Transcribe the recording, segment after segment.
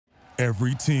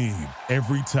Every team,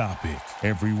 every topic,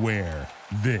 everywhere.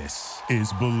 This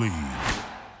is Believe.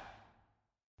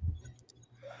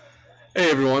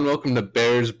 Hey everyone, welcome to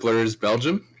Bears Blurs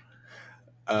Belgium.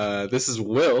 This is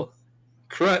Will.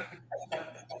 Crut.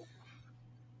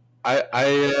 I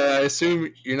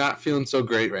assume you're not feeling so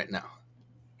great right now.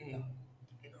 No.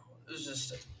 It was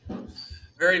just a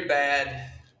very bad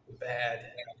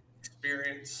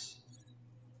experience.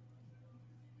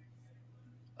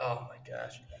 Oh my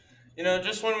gosh.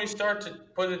 Just when we start to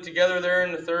put it together there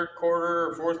in the third quarter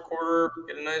or fourth quarter,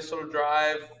 get a nice little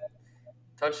drive,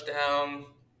 touchdown,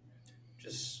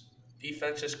 just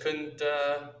defense just couldn't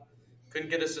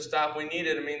get us the stop we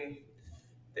needed. I mean,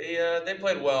 they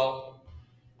played well.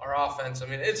 Our offense,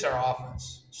 it's our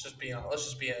offense. Let's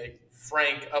just be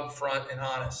frank, upfront, and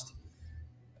honest.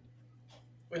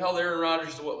 We held Aaron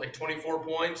Rodgers to 24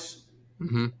 points?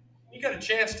 Mm-hmm. You got a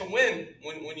chance to win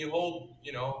when you hold,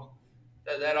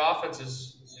 that offense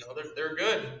is, they're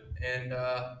good. And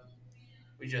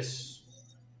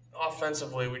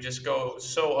offensively, we just go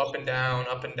so up and down.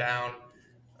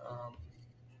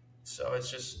 So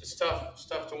it's tough. It's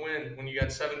tough to win when you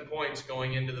got 7 points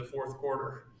going into the fourth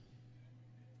quarter.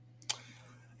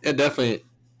 Yeah, definitely.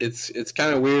 It's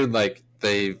kind of weird. Like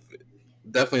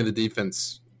definitely the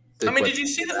defense. Did you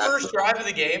see the first drive of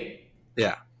the game?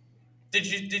 Yeah. Did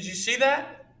you see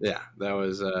that? Yeah, that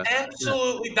was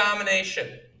absolutely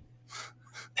domination.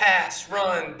 Pass,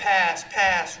 run,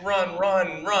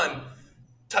 run,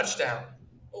 touchdown.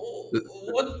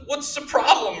 What's the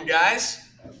problem, guys?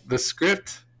 The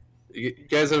script. You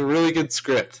guys have a really good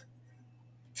script.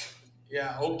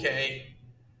 Yeah, okay.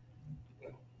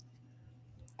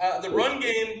 The run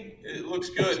game, it looks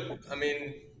good.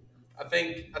 I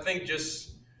think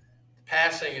just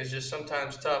passing is just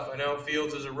sometimes tough. I know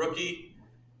Fields is a rookie,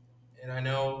 and I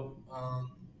know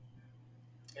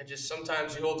and just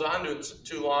sometimes he holds on to it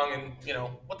too long. And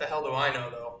what the hell do I know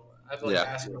though? I play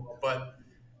basketball, but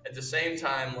at the same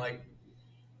time,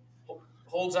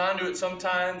 holds on to it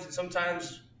sometimes, and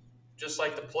sometimes just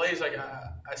like the plays.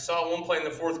 I saw one play in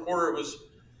the fourth quarter. It was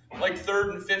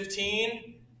 3rd and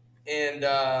 15, and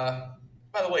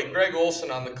by the way, Greg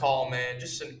Olsen on the call, man,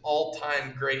 just an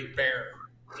all-time great Bear.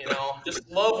 Just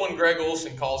love when Greg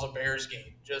Olsen calls a Bears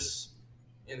game.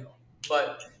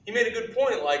 But he made a good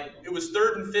point. It was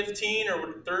 3rd and 15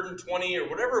 or 3rd and 20 or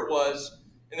whatever it was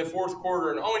in the fourth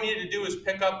quarter, and all we needed to do was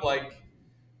pick up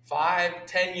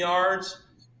 5-10 yards.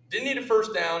 Didn't need a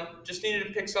first down. Just needed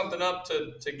to pick something up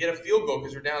to get a field goal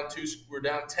because we're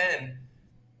down 10,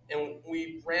 and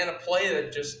we ran a play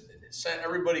that just sent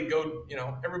everybody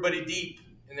everybody deep,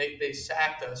 and they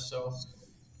sacked us. So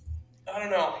I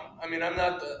don't know. I'm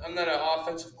not an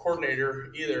offensive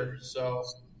coordinator either. So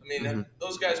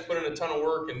those guys put in a ton of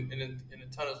work and in a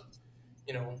ton of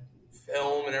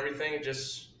film and everything. It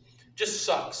just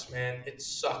sucks, man. It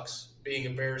sucks being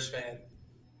a Bears fan.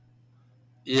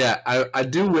 Yeah, I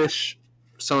do wish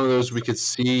some of those we could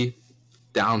see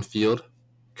downfield,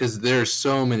 because there's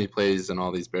so many plays in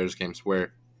all these Bears games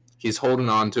where he's holding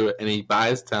on to it and he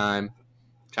buys time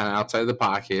kind of outside the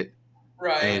pocket.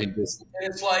 Right. And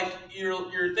it's like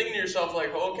you're thinking to yourself,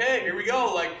 okay, here we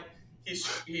go.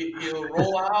 He'll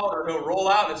roll out or he'll roll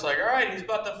out, and it's all right, he's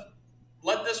about to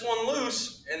let this one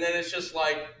loose, and then it's just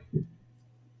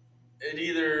it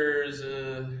either is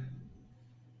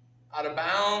out of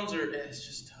bounds or it's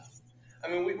just tough.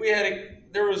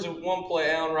 There was one play,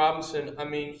 Allen Robinson.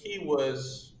 He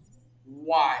was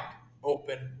wide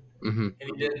open, mm-hmm.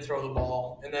 and he didn't throw the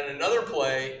ball. And then another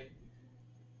play,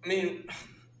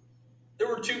 there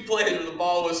were 2 plays where the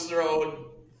ball was thrown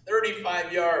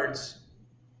 35 yards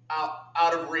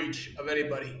out of reach of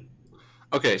anybody.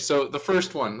 Okay, so the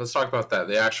first one, let's talk about that,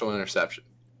 the actual interception.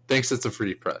 Thinks it's a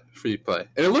free play.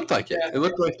 And it looked like it. Yeah, it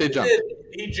looked like they jumped.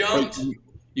 He jumped.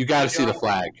 You got to see the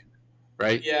flag,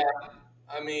 right? Yeah.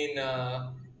 I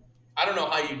don't know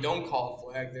how you don't call a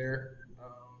flag there.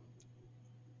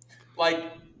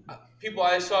 I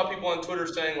saw people on Twitter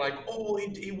saying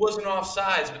he wasn't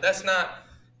offsides, but that's not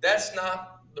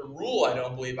the rule. I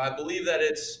don't believe. I believe that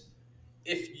it's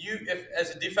if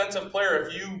as a defensive player,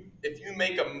 if you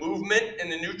make a movement in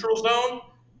the neutral zone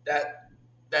that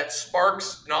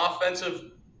sparks an offensive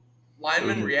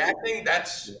lineman mm-hmm. reacting,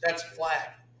 that's a flag.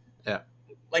 Yeah.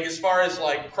 As far as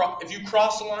if you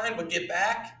cross the line but get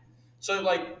back, so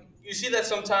you see that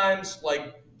sometimes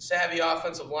savvy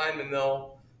offensive linemen,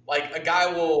 they'll a guy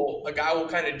will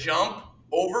kind of jump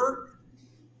over,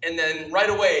 and then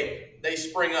right away they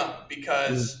spring up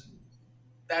because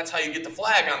that's how you get the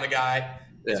flag on the guy.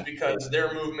 Yeah. It's because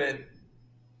their movement,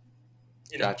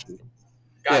 got you.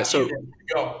 Got you. So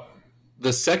go.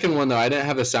 The second one though, I didn't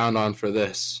have the sound on for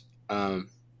this.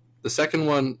 The second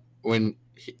one, when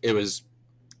it was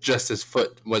just his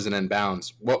foot wasn't in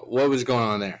bounds, what was going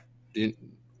on there?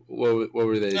 What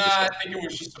were they? I think it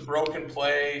was just a broken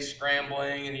play,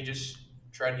 scrambling, and he just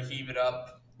tried to heave it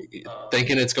up.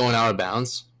 Thinking it's going out of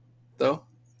bounds, though?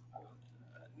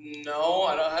 No,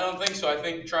 I don't think so. I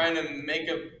think trying to make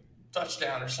a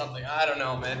touchdown or something. I don't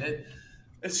know, man.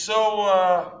 It's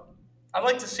so. I'd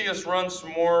like to see us run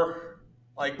some more.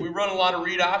 Like, we run a lot of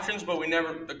read options, but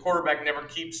the quarterback never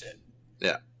keeps it.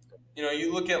 Yeah.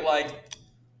 You look at like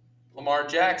Lamar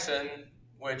Jackson,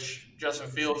 which Justin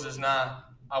Fields is not.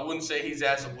 I wouldn't say he's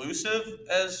as elusive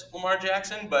as Lamar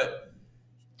Jackson, but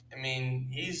I mean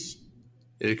he's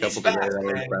fast,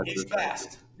 man. He's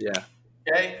fast. Yeah.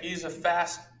 Okay, he's a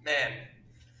fast man,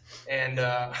 and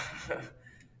I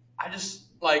just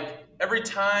like every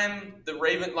time the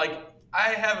Raven like.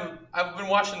 I've been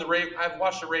watching I've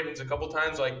watched the Ravens a couple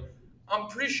times. Like, I'm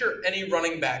pretty sure any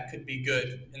running back could be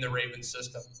good in the Ravens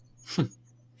system.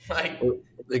 Like,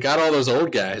 they got all those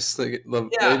old guys. Two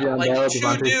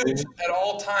dudes at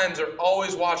all times are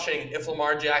always watching if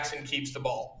Lamar Jackson keeps the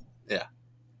ball. Yeah.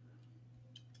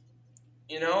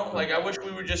 Like, I wish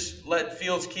we would just let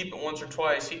Fields keep it once or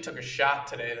twice. He took a shot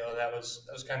today, though. That was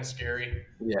kind of scary.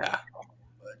 Yeah.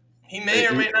 But he may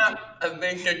or may not have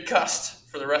been concussed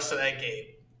for the rest of that game.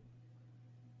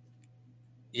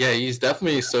 Yeah, he's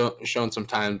definitely shown some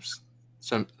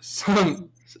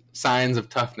signs of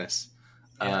toughness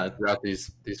throughout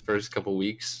these first couple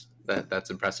weeks. That's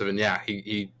impressive. And yeah,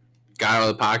 he got out of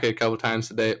the pocket a couple times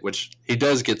today, which he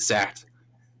does get sacked,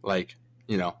 like,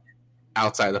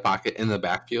 outside the pocket in the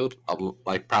backfield,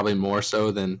 like probably more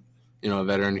so than a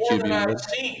veteran more QB. Than I've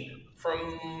seen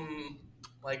from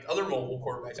like other mobile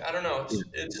quarterbacks. I don't know.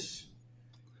 It's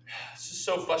just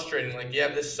so frustrating. Like, you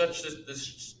have this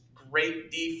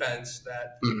great defense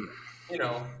that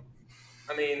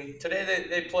I mean, today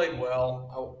they played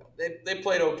well. They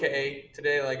played okay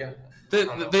today. Like,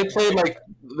 they played like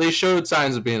they showed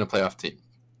signs of being a playoff team.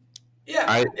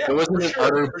 Yeah, it wasn't an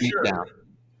utter beatdown.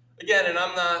 Again, and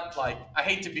I'm not like, I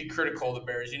hate to be critical of the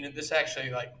Bears. This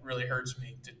actually like really hurts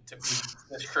me to be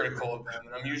this critical of them,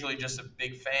 and I'm usually just a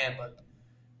big fan. But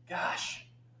gosh,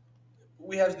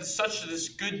 we have this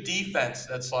good defense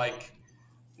that's like,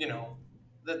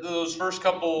 those first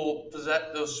couple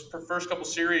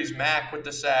series, Mack with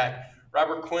the sack,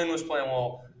 Robert Quinn was playing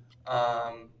well.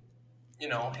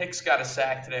 Hicks got a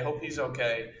sack today. Hope he's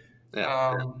okay.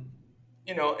 Yeah.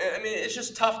 I mean, it's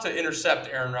just tough to intercept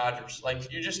Aaron Rodgers.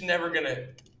 Like, you're never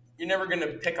gonna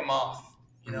pick him off.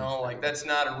 Like, that's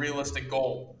not a realistic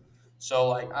goal. So,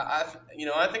 like, I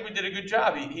think we did a good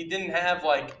job. He didn't have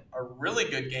like a really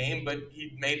good game, but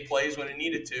he made plays when he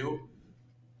needed to.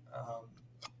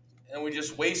 And we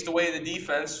just waste away the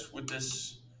defense with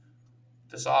this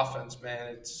offense,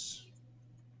 man. It's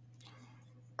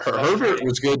Herbert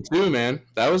was good too, man.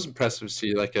 That was impressive to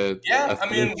see. Like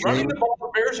running the ball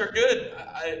for Bears are good.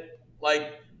 I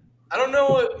don't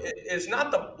know. It's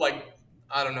not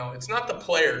it's not the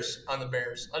players on the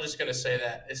Bears. I'm just gonna say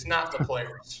that it's not the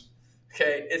players.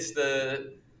 Okay, it's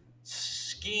the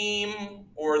scheme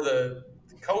or the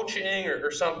coaching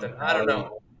or something. I don't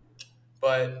know,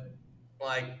 but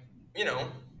like. We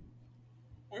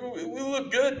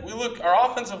look good. Our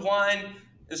offensive line,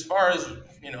 as far as,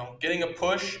 getting a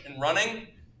push and running,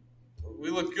 we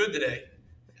look good today.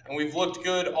 And we've looked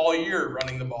good all year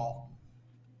running the ball.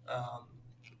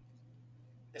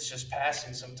 It's just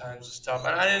passing sometimes is tough.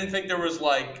 And I didn't think there was,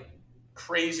 like,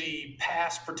 crazy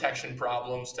pass protection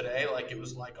problems today. Like, it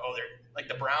was like, they're like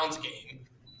the Browns game.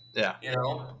 Yeah.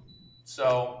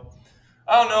 So,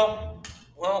 I don't know.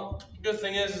 Well, good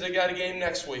thing is they got a game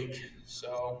next week.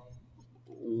 So,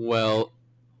 well,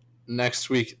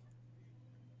 next week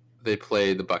they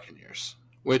play the Buccaneers,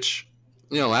 which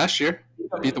last year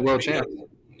beat the world champ.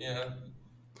 Yeah,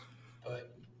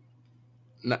 but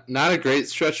not a great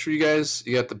stretch for you guys.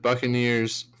 You got the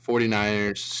Buccaneers,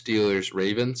 49ers, Steelers,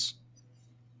 Ravens.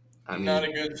 Not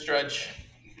a good stretch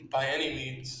by any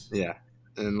means. Yeah,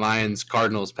 and Lions,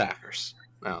 Cardinals, Packers.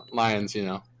 Now, Lions,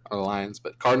 are the Lions,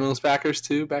 but Cardinals, Packers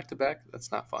too, back to back. That's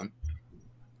not fun.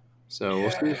 So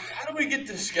we'll see. How do we get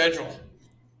to the schedule?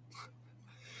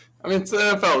 I mean, it's the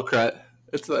NFL, Cret.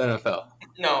 It's the NFL.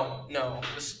 No.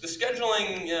 The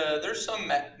scheduling, there's some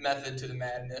method to the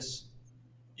madness.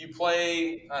 You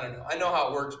play, I don't know. I know how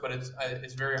it works, but it's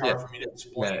very hard for me to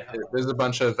explain. Yeah, there's a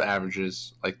bunch of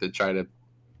averages, like, to try to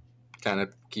kind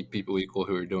of keep people equal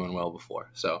who are doing well before.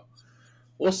 So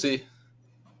we'll see.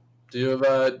 Do you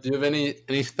have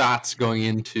any thoughts going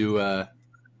into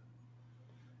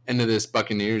this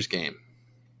Buccaneers game?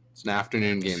 It's an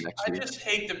afternoon game next week. I just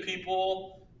hate the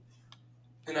people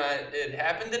And it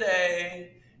happened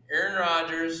today. Aaron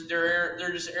Rodgers, they're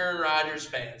just Aaron Rodgers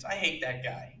fans. I hate that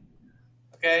guy.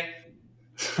 Okay?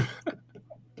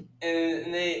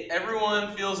 And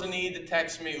everyone feels the need to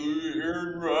text me, "Ooh,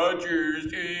 Aaron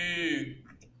Rodgers,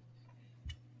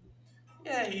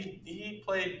 yeah, he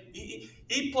played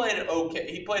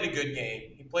okay. He played a good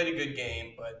game. He played a good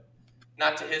game, but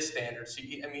not to his standards.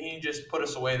 He just put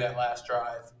us away that last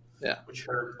drive, Yeah. which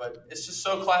hurt. But it's just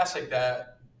so classic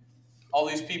that all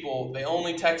these people, they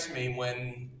only text me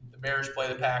when the Bears play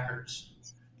the Packers.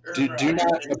 Do you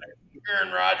not?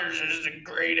 Aaron Rodgers is the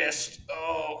greatest.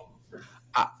 Oh,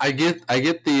 I get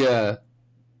the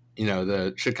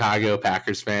the Chicago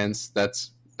Packers fans.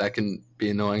 That can be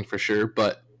annoying for sure,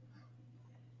 but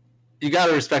you got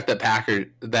to respect that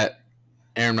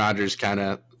Aaron Rodgers kind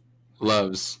of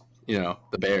loves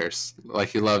the Bears. Like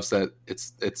he loves that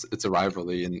it's a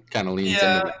rivalry and kind of leans into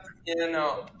that.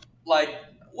 like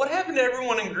what happened to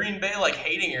everyone in Green Bay like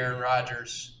hating Aaron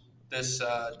Rodgers this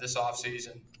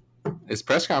offseason? His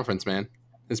press conference, man.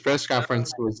 His press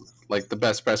conference was like the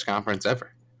best press conference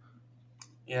ever.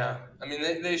 Yeah, I mean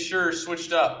they sure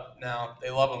switched up now. They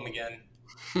love him again.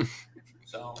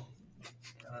 So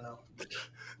I don't know.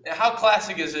 Now, how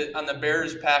classic is it on the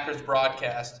Bears Packers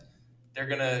broadcast? They're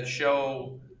gonna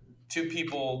show two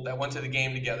people that went to the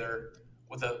game together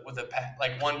with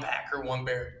like one Packer, one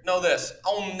Bear. Know this: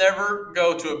 I'll never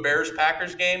go to a Bears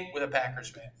Packers game with a Packers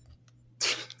fan.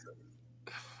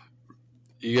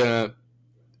 You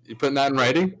putting that in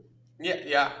writing?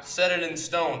 Yeah. Set it in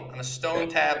stone on a stone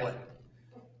tablet.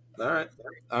 All right.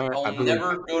 I'll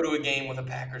never go to a game with a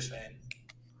Packers fan.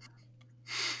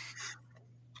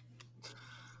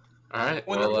 All right.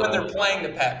 When they're playing the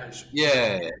Packers.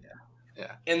 Yeah.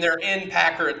 And they're in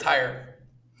Packer attire.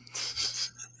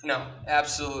 No,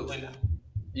 absolutely not.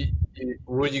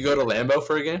 Would you go to Lambeau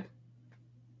for a game?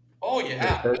 Oh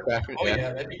yeah.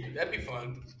 Yeah, that'd be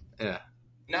fun. Yeah.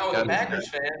 Not with a Packers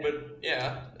fan, but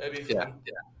yeah, that'd be fun.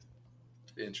 Yeah.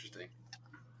 Be interesting.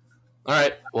 All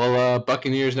right. Well,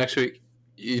 Buccaneers next week.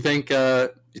 You think you'll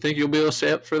be able to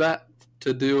stay up for that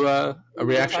to do a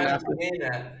reaction after?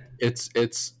 It's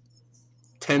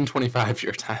 10:25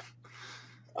 your time.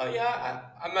 Oh yeah,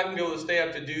 I'm not gonna be able to stay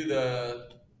up to do the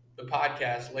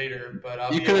podcast later,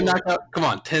 but you could have knocked out. Come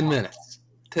on, 10 minutes.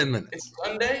 10 minutes. It's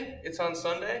Sunday. It's on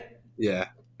Sunday. Yeah,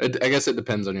 I guess it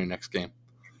depends on your next game.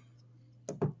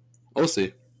 We'll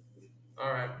see.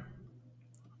 All right.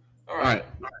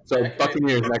 So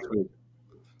Buccaneers next week.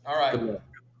 All right.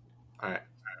 All right.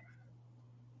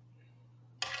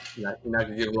 You're not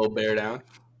gonna get a little bear down.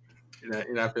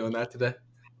 You're not feeling that today.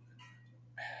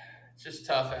 It's just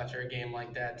tough after a game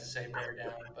like that to say bear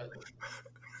down, but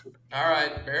all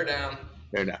right, bear down.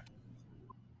 Bear down.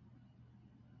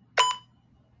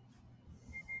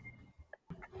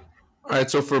 All right,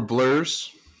 so for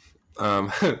Blurs,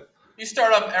 you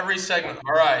start off every segment.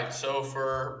 All right, so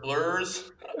for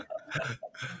Blurs.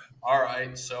 All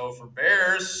right, so for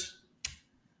Bears.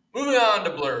 Moving on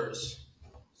to Blurs.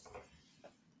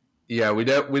 Yeah, we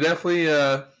definitely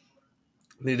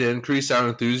need to increase our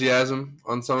enthusiasm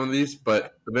on some of these,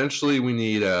 but eventually we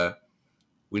need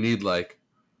like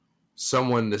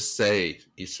someone to say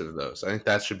each of those. I think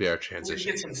that should be our transition.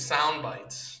 We get some sound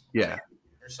bites. Yeah.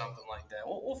 Or something like that.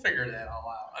 We'll figure that all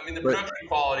out. I mean, the production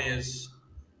quality is,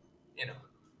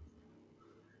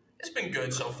 it's been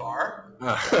good so far.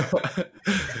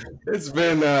 It's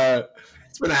been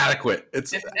adequate.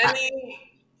 If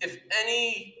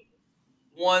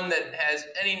anyone that has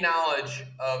any knowledge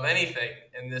of anything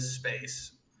in this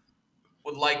space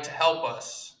would like to help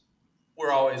us,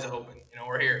 we're always open.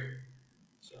 We're here.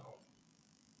 So.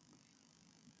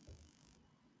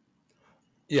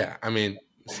 Yeah, I mean,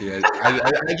 see, I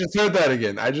just heard that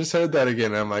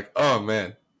again. I'm like, oh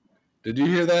man, did you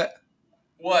hear that?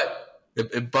 What?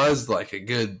 It buzzed like a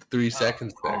good 3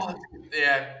 seconds there.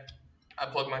 Yeah, I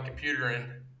plugged my computer in.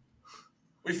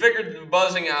 We figured the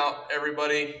buzzing out,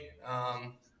 everybody.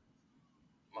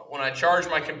 When I charge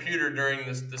my computer during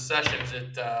the sessions,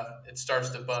 it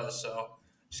starts to buzz. So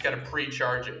just got to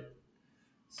pre-charge it.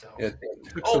 So. Yeah,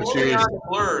 moving on to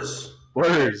Blurs.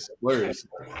 Blurs.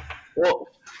 Well,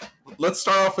 let's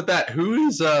start off with that. Who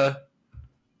is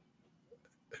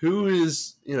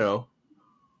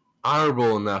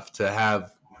honorable enough to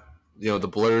have the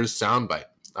Blurs soundbite,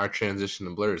 our transition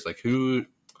to Blurs? Like who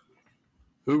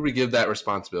would we give that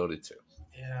responsibility to?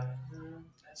 Yeah,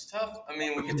 that's tough. I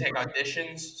mean, we could take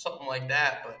auditions, something like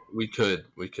that, but we could.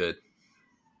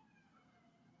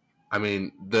 I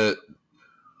mean, the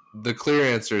clear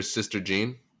answer is Sister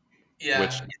Jean. Yeah.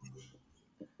 Which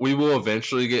we will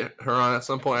eventually get her on at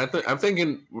some point. I'm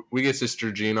thinking we get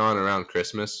Sister Jean on around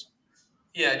Christmas.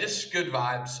 Yeah, just good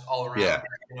vibes all around. Yeah.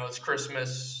 You know, it's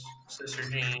Christmas, Sister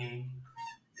Jean.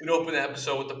 We'd open the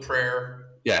episode with the prayer.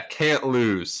 Yeah, can't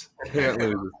lose. Can't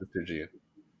lose with Sister Jean.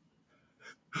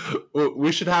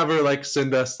 We should have her like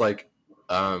send us like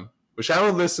we should have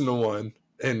her listen to one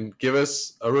and give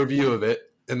us a review of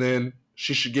it, and then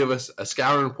she should give us a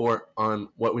scouting report on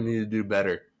what we need to do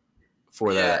better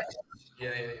for Yeah. that.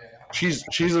 Yeah.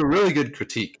 She's a really good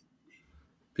critique.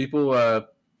 People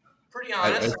Pretty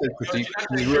I honest. say critique.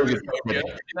 She's She's really good.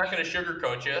 not going to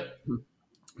sugarcoat you.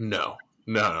 No.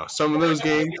 Some of those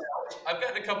games. I've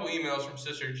gotten a couple emails from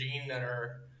Sister Jean that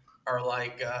are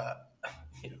like,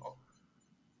 you know,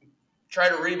 try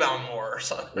to rebound more or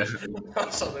something,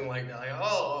 something like that. Like,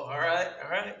 oh, all right,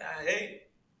 hey.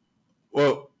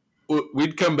 Well,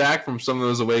 we'd come back from some of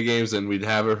those away games and we'd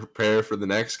have her prepare for the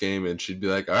next game, and she'd be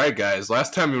like, "All right, guys,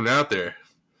 last time you went out there,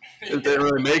 it didn't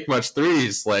really make much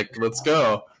threes. Like, let's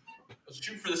go. Let's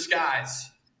shoot for the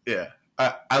skies." Yeah,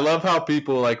 I love how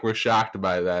people like were shocked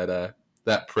by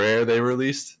that prayer they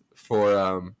released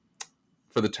for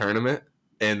the tournament,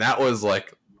 and that was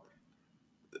like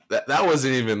that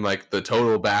wasn't even like the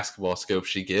total basketball scope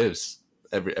she gives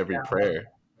every prayer.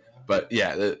 But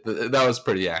yeah, that was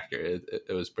pretty accurate.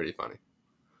 It was pretty funny.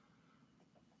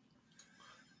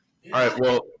 Yeah, All right,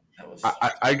 well,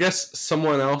 I guess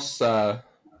someone else that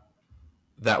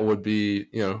would be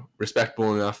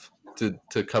respectable enough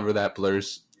to cover that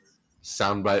Blurs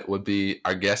soundbite would be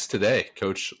our guest today,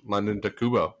 Coach London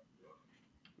Takubo.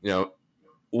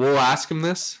 We'll ask him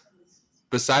this.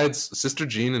 Besides Sister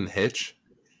Jean and Hitch,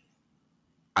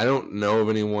 I don't know of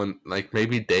anyone, like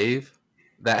maybe Dave,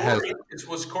 that Corey,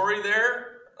 was Corey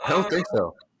there? I don't think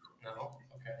so. No.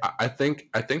 Okay. I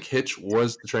think Hitch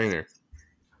was the trainer.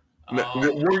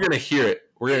 We're gonna hear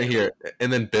it.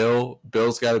 And then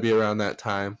Bill's got to be around that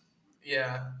time.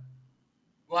 Yeah.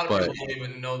 A lot of people don't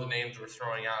even know the names we're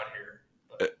throwing out here.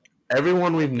 But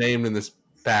everyone we've named in this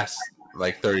past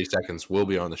like 30 seconds will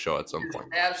be on the show at some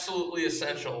point. Absolutely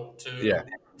essential to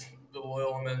the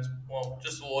Loyola men's, well,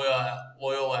 just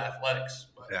Loyola athletics.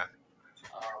 But, yeah.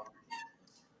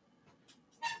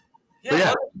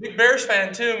 Yeah, big Bears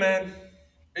fan too, man.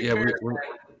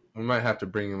 We might have to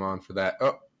bring him on for that.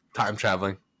 Oh, time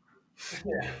traveling.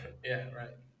 Yeah,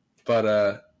 right.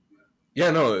 But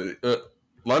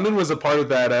London was a part of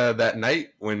that night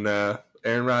when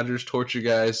Aaron Rodgers tortured you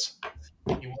guys.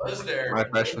 He was there. My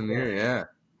freshman year,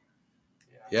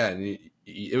 yeah, and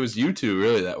it was you two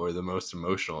really that were the most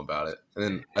emotional about it. And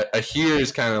then I hear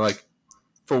is kind of like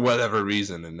for whatever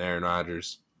reason, an Aaron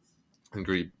Rodgers and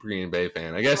Green Bay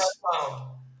fan, I guess.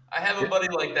 I have a buddy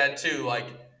like that too. Like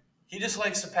he just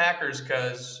likes the Packers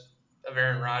because of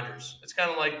Aaron Rodgers. It's kind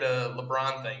of like the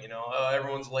LeBron thing,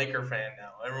 everyone's a Laker fan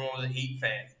now. Everyone was a Heat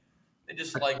fan. They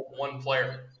just like one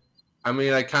player. I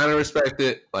mean, I kind of respect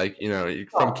it. Like, you're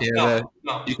from Canada,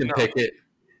 you can pick it.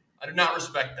 I do not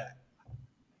respect that.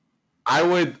 I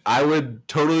would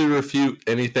totally refute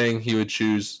anything he would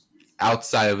choose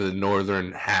outside of the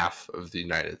northern half of the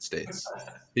United States.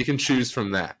 He can choose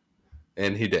from that,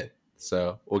 and he did.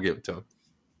 So we'll give it to him.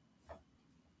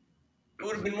 It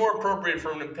would have been more appropriate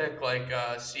for him to pick like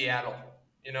Seattle,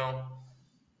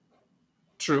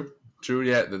 True.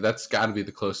 Yeah, that's got to be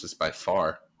the closest by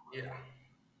far. Yeah.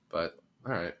 But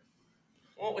all right.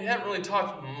 Well, we haven't really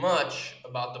talked much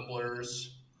about the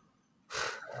Blurs.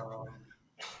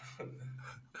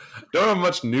 Don't have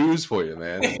much news for you,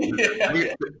 man.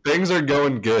 Things are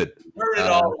going good. Heard it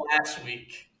all last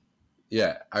week.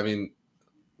 Yeah, I mean,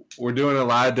 we're doing a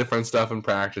lot of different stuff in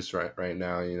practice right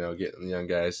now. Getting the young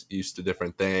guys used to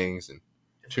different things and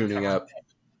tuning up.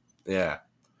 Yeah,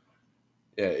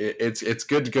 it's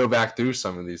good to go back through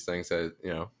some of these things that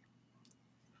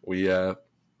we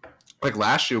like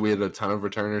last year we had a ton of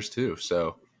returners too.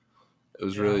 So it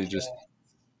was really just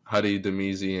Huddy,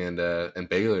 Demezi, and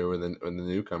Baylor were the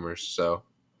newcomers. So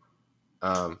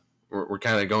we're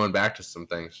kind of going back to some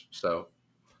things. So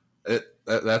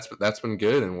that's been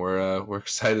good, and we're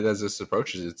excited as this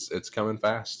approaches. It's coming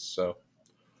fast. So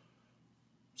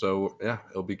yeah,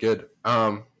 it'll be good.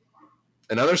 In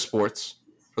other sports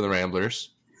for the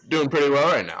Ramblers, doing pretty well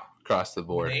right now across the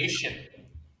board. Nation.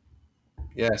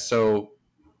 Yeah, so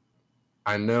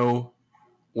I know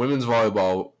women's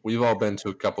volleyball, we've all been to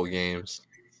a couple games.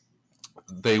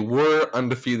 They were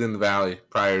undefeated in the Valley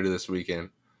prior to this weekend.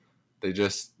 They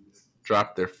just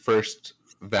dropped their first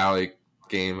Valley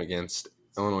game against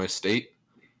Illinois State.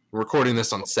 We're recording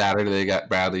this on Saturday. They got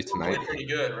Bradley tonight. They're pretty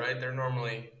good, right? They're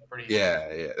normally pretty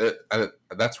good. Yeah.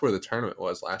 That's where the tournament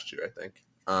was last year, I think.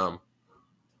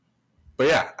 But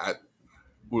yeah,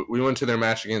 we went to their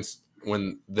match against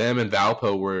when them and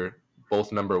Valpo were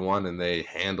both number one, and they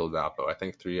handled Valpo, I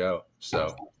think 3-0.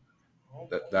 So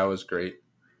that was great.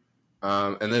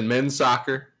 And then men's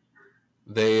soccer,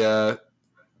 they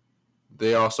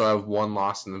also have one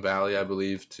loss in the Valley, I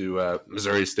believe, to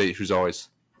Missouri State, who's always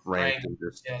ranked.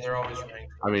 Yeah, they're always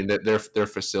ranked. I mean, their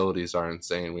facilities are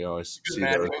insane. We always see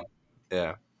those.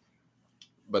 Yeah.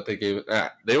 But they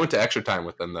went to extra time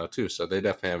with them though too, so they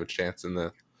definitely have a chance in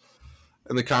the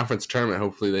conference tournament.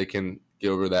 Hopefully they can get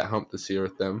over that hump this year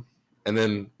with them. And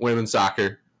then women's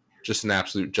soccer, just an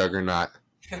absolute juggernaut.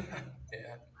 Yeah.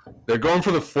 They're going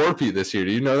for the 4-peat this year.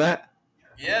 Do you know that?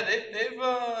 Yeah,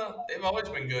 they've always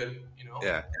been good,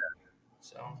 Yeah.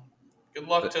 So good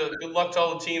luck to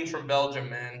all the teams from Belgium,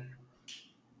 man.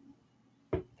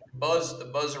 The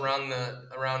buzz around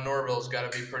Norville's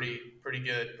got to be pretty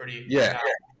good, Yeah.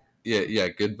 Yeah,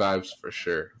 good vibes for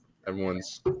sure.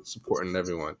 Everyone's supporting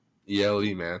everyone.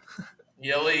 ELE, man.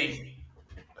 ELE.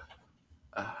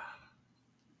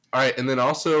 All right, and then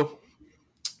also,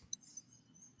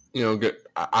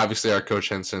 obviously our Coach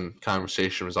Henson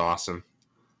conversation was awesome.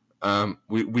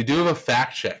 We do have a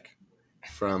fact check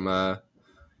from an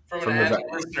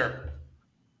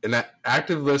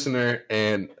active listener,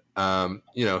 and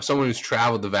someone who's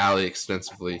traveled the Valley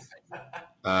extensively.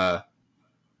 Loyola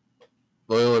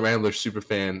Ramblers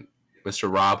superfan, Mr.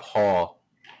 Rob Hall.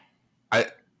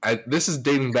 This is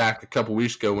dating back a couple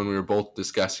weeks ago when we were both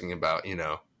discussing about,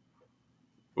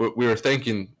 we were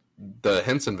thinking the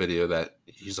Henson video that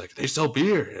he's like, they sell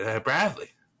beer at Bradley,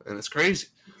 and it's crazy.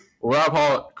 Well, Rob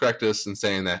Hall corrected us in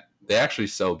saying that they actually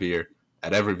sell beer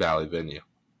at every Valley venue.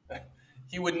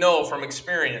 He would know from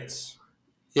experience.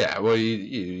 Yeah, well,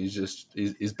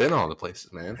 he's been all the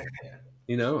places, man.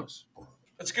 He knows.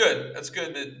 That's good. That's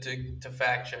good to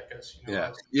fact check us.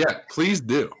 Yeah. Please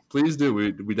do.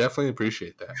 We definitely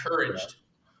appreciate that. Encouraged.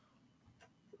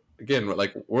 Again,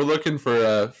 we're looking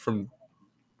for from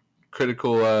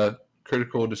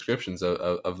critical descriptions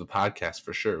of the podcast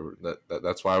for sure.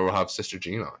 That's why we'll have Sister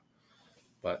Jean on.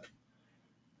 But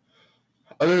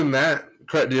other than that,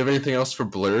 do you have anything else for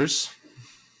Blurs?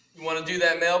 You want to do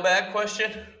that mailbag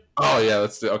question? Oh yeah,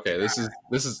 let's do. Okay, this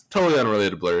is totally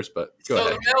unrelated to Blurs, but go ahead.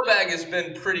 So the mailbag has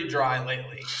been pretty dry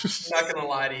lately. I'm not gonna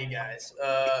lie to you guys.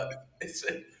 It's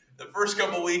the first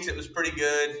couple weeks it was pretty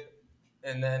good,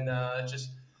 and then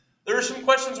there were some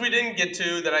questions we didn't get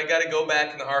to that I got to go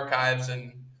back in the archives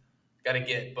and got to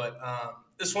get. But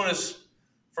this one is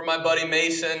from my buddy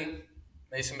Mason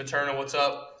Materna. What's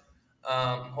up?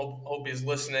 Hope he's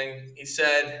listening. He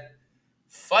said,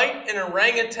 fight an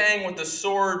orangutan with a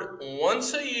sword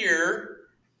once a year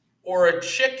or a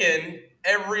chicken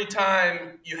every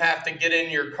time you have to get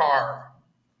in your car.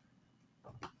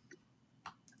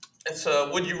 It's a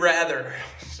would you rather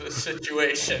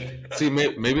situation. See,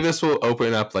 maybe this will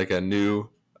open up like a new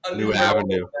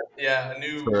avenue. Yeah, a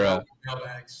new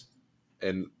mailbags.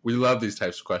 And we love these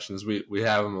types of questions. We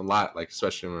have them a lot, like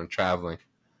especially when we're traveling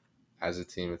as a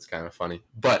team. It's kind of funny.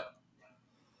 But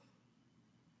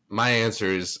my answer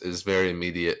is very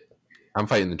immediate. I'm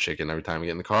fighting the chicken every time I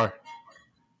get in the car.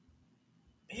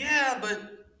 Yeah, but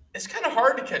it's kind of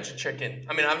hard to catch a chicken.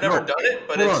 I mean, I've never done it,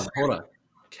 but hold on.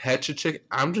 Catch a chicken?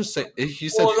 I'm just saying. If you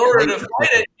said in order to fight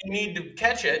it, you need to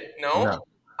catch it. No.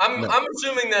 I'm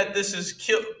assuming that this is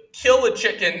kill a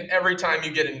chicken every time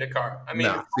you get in the car. I mean,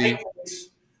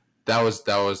 that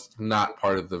was not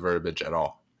part of the verbiage at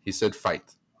all. He said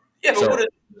fight. Yeah, but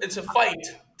it's a fight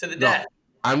to the death.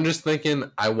 I'm just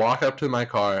thinking. I walk up to my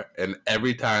car, and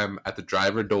every time at the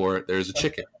driver door, there's a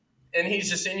chicken, and he's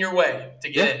just in your way to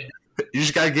get in. You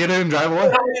just gotta get in and drive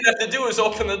away. All you have to do is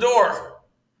open the door.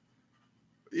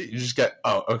 You just got.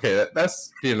 Oh, okay.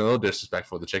 That's being a little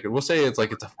disrespectful to the chicken. We'll say it's a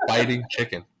fighting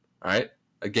chicken. All right,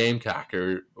 a gamecock,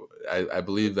 or I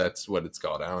believe that's what it's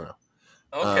called. I don't know.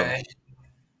 Okay.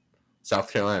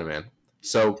 South Carolina, man.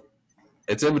 So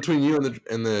it's in between you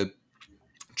and the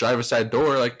driver's side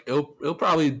door. Like it'll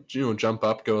probably jump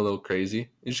up, go a little crazy.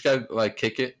 You just gotta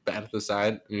kick it, bat to the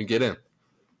side, and you get in.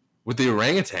 With the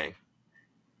orangutan,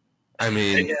 I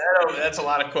mean, that's a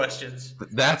lot of questions.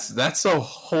 That's a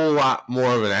whole lot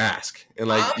more of an ask, and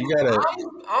you gotta.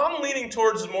 I'm leaning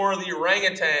towards more of the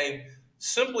orangutan,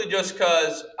 simply just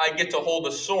because I get to hold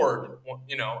a sword,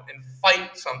 and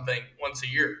fight something once a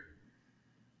year.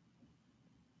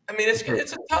 I mean, it's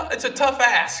a tough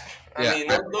ask. I mean,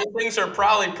 those things are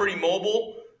probably pretty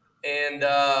mobile, and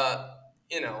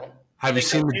Have you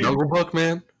seen the Jungle Book,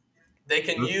 man? They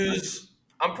can use.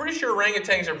 I'm pretty sure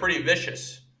orangutans are pretty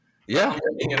vicious. Yeah. I'm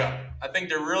looking it up. I think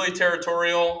they're really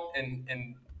territorial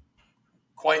and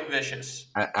quite vicious.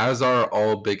 As are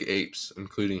all big apes,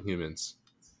 including humans.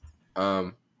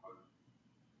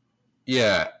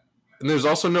 Yeah. and there's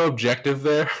also no objective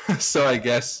there, so I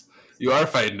guess you are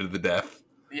fighting to the death.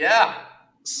 Yeah.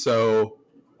 So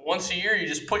once a year, you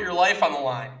just put your life on the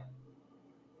line.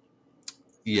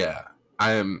 Yeah,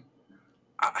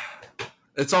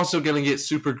 it's also going to get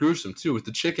super gruesome, too. With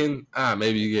the chicken,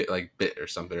 maybe you get, like, bit or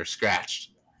something or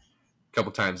scratched a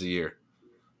couple times a year.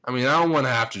 I mean, I don't want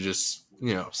to have to just,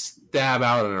 stab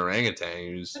out an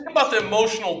orangutan. Think about the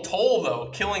emotional toll, though,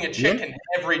 killing a chicken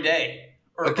every day.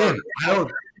 Or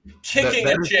kicking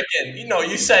a chicken.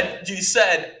 You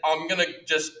said, I'm going to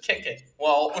just kick it.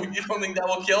 Well, you don't think that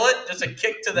will kill it? Just a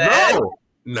kick to the head?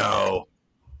 No.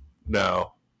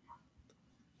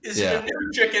 Is it a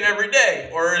new chicken every day?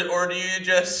 Or do you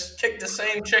just kick the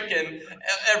same chicken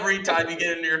every time you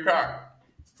get into your car?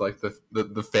 It's like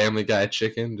the Family Guy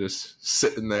chicken just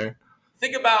sitting there.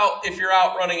 Think about if you're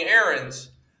out running errands,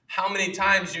 how many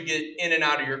times you get in and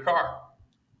out of your car.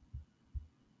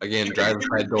 Again, driver's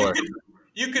side door.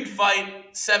 You could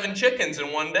fight 7 chickens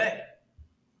in one day.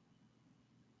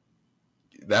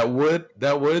 That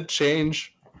would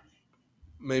change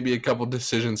maybe a couple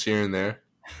decisions here and there.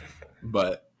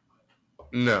 But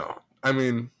no. I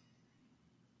mean,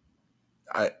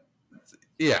 the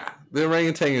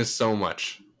orangutan is so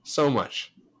much.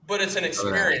 But it's an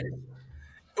experience.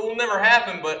 It will never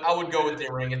happen, but I would go with the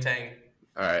orangutan.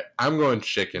 All right, I'm going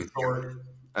chicken.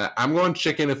 I'm going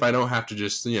chicken if I don't have to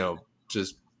just kill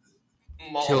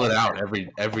it out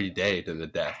every day to the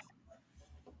death.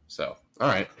 So, all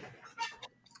right.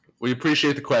 We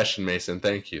appreciate the question, Mason.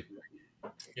 Thank you.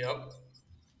 Yep.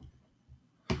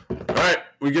 All right,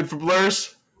 we good for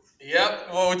blurs? Yep.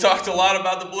 Well, we talked a lot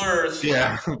about the blurs.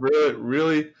 Yeah, really,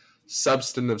 really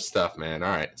substantive stuff, man. All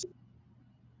right.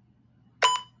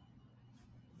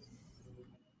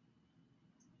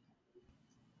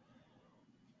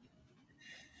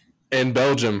 In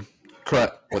Belgium,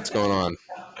 Krut, what's going on?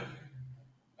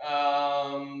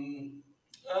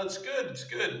 It's good. It's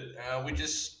good. We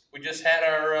just had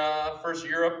our first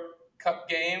Europe Cup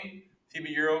game,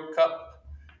 FIBA Euro Cup,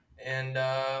 and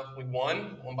we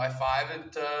won by 5.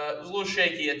 It was a little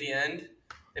shaky at the end.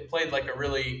 They played like a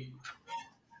really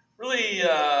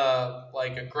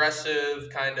like aggressive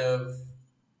kind of.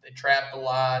 They trapped a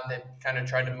lot. They kind of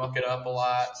tried to muck it up a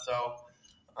lot. So.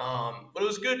 But it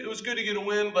was good. It was good to get a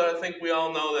win, but I think we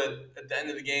all know that at the end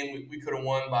of the game, we could have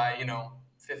won by,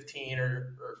 15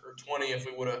 or 20 if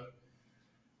we would have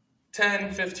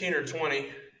 10, 15 or 20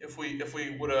 if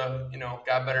we would have,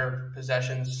 got better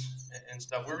possessions and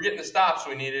stuff. We were getting the stops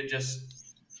we needed, just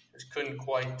couldn't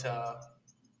quite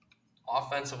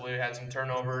offensively. We had some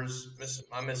turnovers.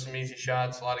 I missed some easy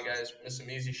shots. A lot of guys miss some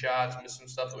easy shots, miss some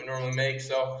stuff that we normally make.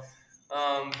 So,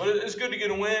 but it was good to get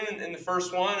a win in the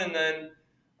first one, and then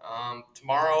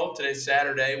tomorrow, today's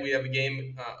Saturday, we have a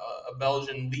game, a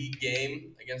Belgian league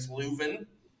game against Leuven,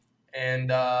 and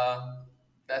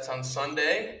that's on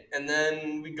Sunday. And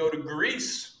then we go to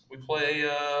Greece. We play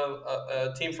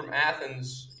a team from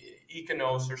Athens,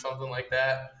 Ikonos or something like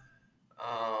that,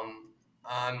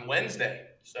 on Wednesday.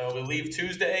 So we leave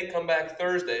Tuesday, come back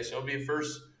Thursday. So it'll be a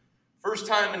first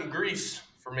time in Greece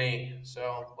for me.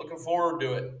 So looking forward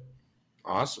to it.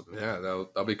 Awesome. Yeah,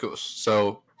 that'll be cool.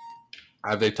 So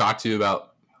have they talked to you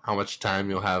about how much time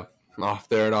you'll have off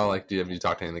there at all? Like, have you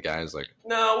talked to any of the guys? Like,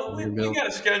 no, we got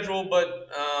a schedule, but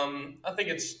I think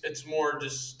it's more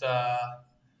just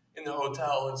in the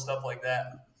hotel and stuff like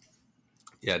that.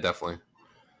 Yeah, definitely.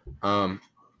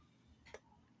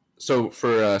 So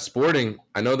for Sporting,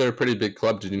 I know they're a pretty big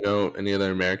club. Did you know any other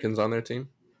Americans on their team?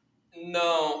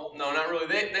 No, not really.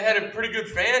 They had a pretty good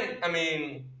fan. I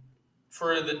mean,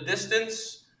 for the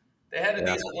distance. They had a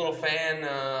decent little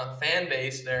fan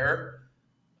base there.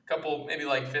 A couple, maybe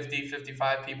like 50,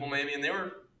 55 people maybe, and they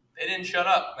didn't shut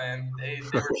up, man. They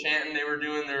were chanting, they were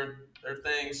doing their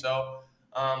thing. So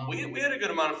we had a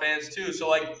good amount of fans too. So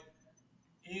like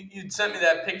you'd sent me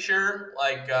that picture,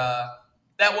 like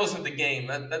that wasn't the game.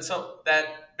 That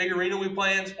big arena we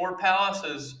play in, Sport Palace,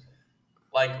 is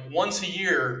like once a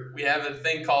year we have a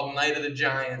thing called Night of the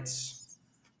Giants,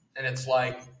 and it's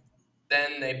like.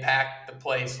 Then they pack the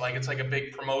place like it's like a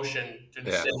big promotion to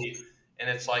the city, and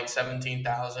it's like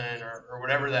 17,000 or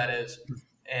whatever that is,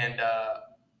 and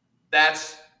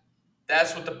that's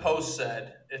what the Post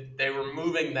said. They were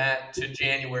moving that to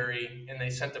January, and they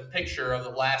sent a picture of the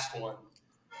last one.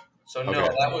 So no,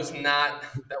 that was not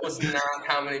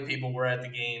how many people were at the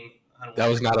game. That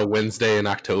was not a Wednesday in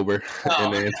October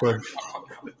in Antwerp.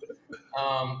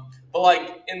 But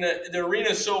like in the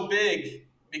arena's so big.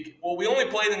 Well, we only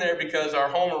played in there because our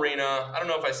home arena, I don't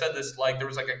know if I said this, like there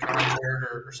was like a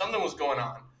concert or something was going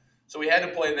on. So we had to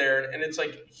play there, and it's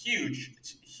like huge.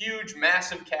 It's huge,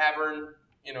 massive cavern,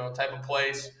 type of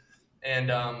place. and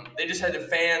they just had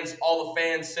all the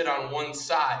fans sit on one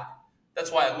side.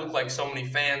 That's why it looked like so many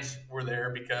fans were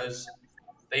there, because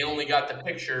they only got the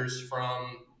pictures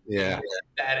from Yeah.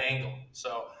 that angle.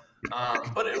 So,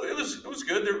 but it was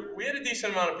good. We had a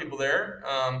decent amount of people there.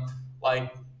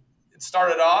 Like it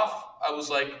started off, I was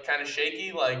like kind of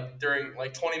shaky. Like during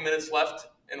like 20 minutes left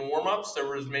in warm-ups, there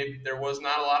was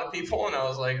not a lot of people, and I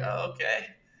was like, oh, okay.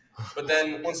 But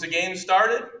then once the game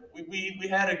started, we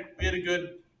had a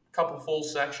good couple full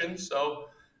sections. So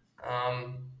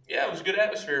yeah, it was a good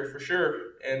atmosphere for sure.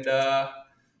 And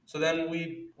so then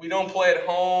we don't play at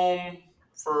home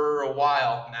for a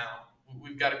while now.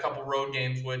 We've got a couple road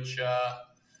games, which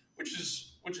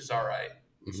is all right.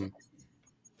 Mm-hmm.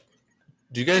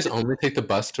 Do you guys only take the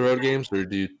bus to road games, or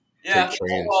do you take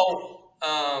trains? Well,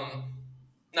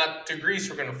 not to Greece.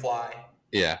 We're gonna fly.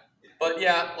 Yeah. But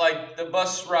yeah, like the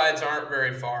bus rides aren't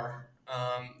very far.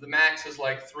 The max is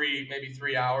like maybe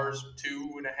 3 hours,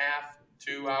 2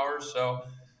 hours. So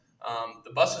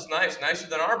the bus is nicer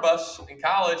than our bus in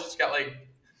college. It's got like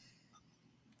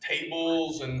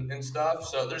tables and stuff.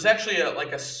 So there's actually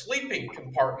a sleeping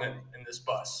compartment in this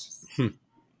bus.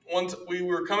 Once we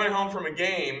were coming home from a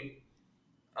game,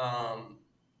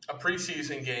 a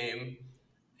preseason game,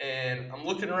 and I'm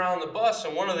looking around the bus,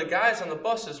 and one of the guys on the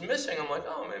bus is missing. I'm like,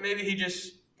 oh, maybe he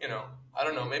just, I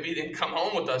don't know, maybe he didn't come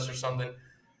home with us or something.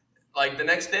 Like the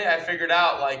next day, I figured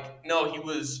out, like, no, he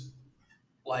was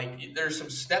like, there's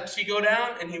some steps you go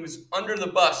down, and he was under the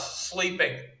bus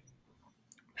sleeping.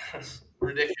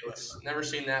 Ridiculous. Never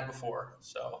seen that before.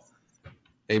 So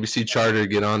ABC Charter,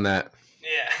 get on that.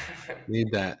 Yeah.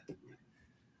 Need that.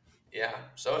 Yeah.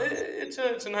 So it's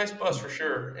a nice bus for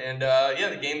sure. And yeah,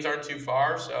 the games aren't too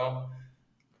far. So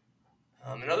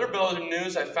in other Belgium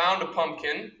news, I found a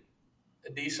pumpkin,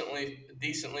 a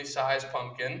decently sized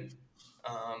pumpkin.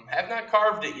 Have not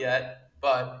carved it yet,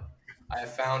 but I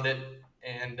have found it,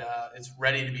 and it's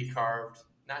ready to be carved.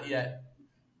 Not yet,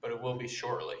 but it will be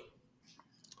shortly.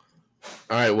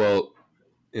 All right. Well,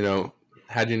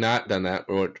 had you not done that,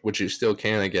 which you still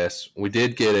can, I guess, we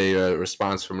did get a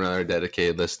response from another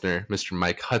dedicated listener, Mr.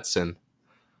 Mike Hudson.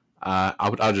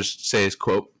 I'll just say his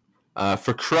quote.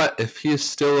 For Crut, if he is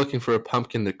still looking for a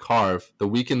pumpkin to carve, the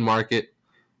weekend market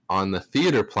on the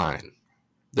Theater Pline.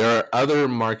 There are other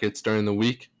markets during the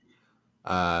week.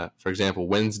 For example,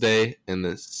 Wednesday in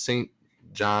the St.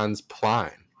 John's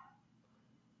Pline.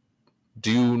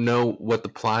 Do you know what the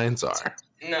plines are?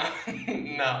 No. Do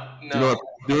you know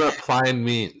what pline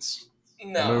means?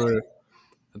 No.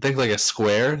 I think like a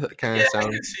square. That kind of sounds. I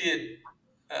can see it.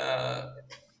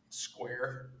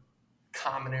 Square,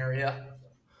 common area.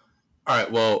 All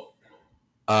right. Well,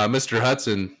 Mr.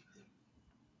 Hudson,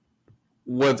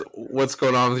 what's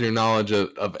going on with your knowledge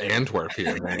of Antwerp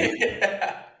here, man?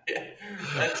 yeah.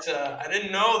 That's I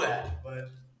didn't know that,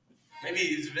 but maybe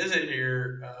he's visited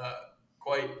here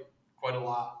quite a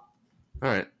lot. All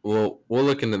right. Well, we'll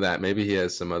look into that. Maybe he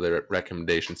has some other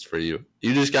recommendations for you.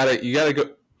 You gotta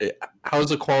go. How's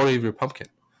the quality of your pumpkin?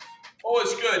 Oh,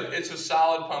 it's good. It's a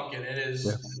solid pumpkin. It is.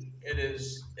 Yeah. It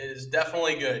is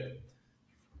definitely good.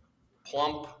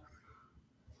 Plump,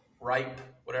 ripe,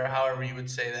 however you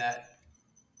would say that.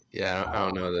 Yeah, I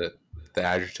don't know the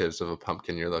adjectives of a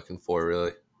pumpkin you're looking for,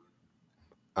 really.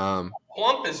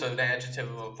 Plump is an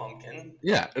adjective of a pumpkin.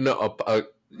 Yeah. No.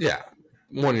 Yeah.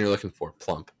 One you're looking for,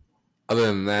 plump. Other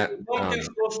than that, is the pumpkin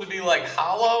supposed to be like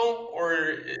hollow, or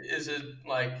is it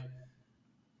like?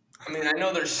 I mean, I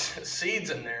know there's seeds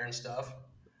in there and stuff.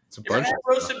 It's a you ever bunch had of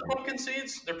roasted stuff. pumpkin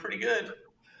seeds? They're pretty good.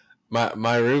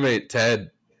 My roommate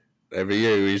Ted, every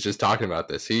year he's just talking about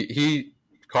this. He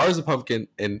carves a pumpkin,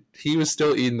 and he was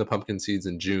still eating the pumpkin seeds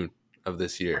in June of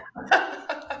this year.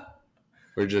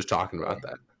 We're just talking about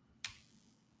that.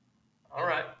 All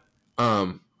right.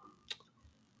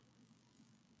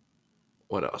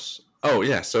 What else? Oh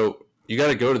yeah, so you got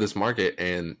to go to this market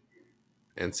and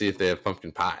see if they have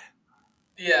pumpkin pie.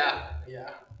 Yeah.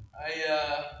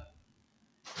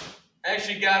 I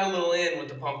actually got a little in with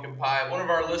the pumpkin pie. One of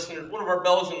our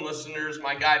Belgian listeners,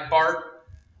 my guy Bart,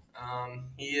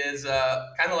 he is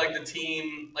kind of like the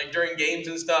team, like during games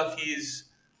and stuff. He's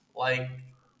like,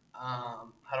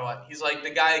 he's like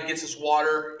the guy that gets us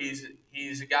water. He's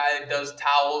a guy that does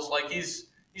towels. Like he's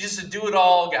just a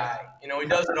do-it-all guy. He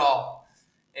does it all.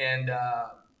 And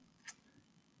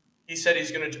he said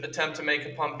he's going to attempt to make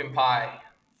a pumpkin pie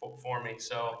for me.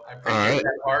 So I appreciate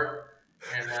that part.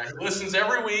 And he listens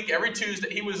every week, every Tuesday.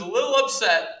 He was a little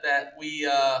upset that we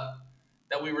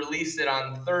released it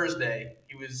on Thursday.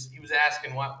 He was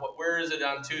asking where is it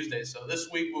on Tuesday. So this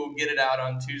week we'll get it out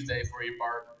on Tuesday for you,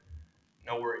 Bart.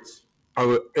 No worries.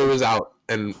 It was out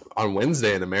on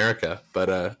Wednesday in America, but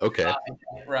okay,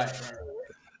 Right.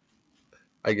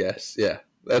 I guess yeah.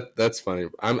 That's funny.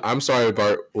 I'm sorry,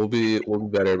 Bart. We'll be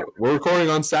better. We're recording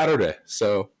on Saturday,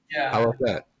 so how Yeah. about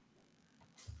that?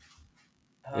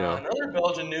 You know, Another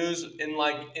Belgian news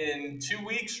in 2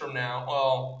 weeks from now.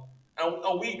 Well,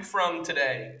 a week from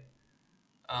today,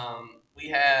 we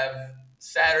have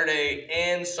Saturday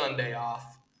and Sunday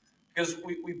off because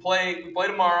we play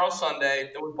tomorrow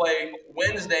Sunday, then we play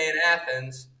Wednesday in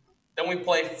Athens, then we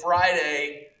play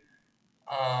Friday,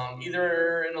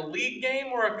 either in a league game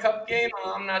or a cup game.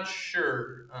 I'm not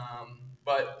sure,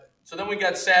 but so then we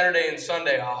got Saturday and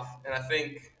Sunday off, and I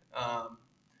think I'm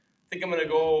gonna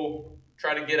go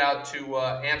try to get out to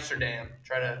Amsterdam.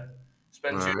 Try to all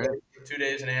spend right, 2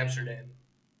 days in Amsterdam.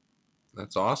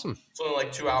 that's awesome. It's only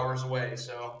like 2 hours away,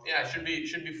 so yeah, it should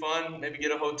be fun. Maybe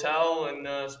get a hotel and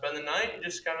spend the night and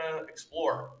just kind of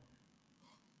explore.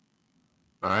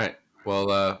 All right.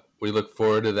 Well, we look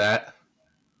forward to that.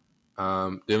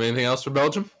 Do you have anything else for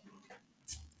Belgium?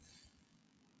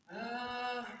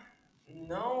 Uh,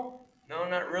 no,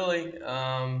 not really.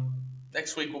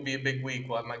 Next week will be a big week.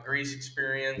 We'll have my Greece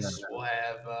experience. We'll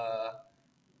have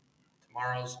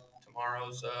tomorrow's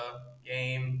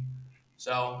game.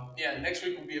 So yeah, next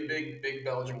week will be a big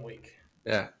Belgium week.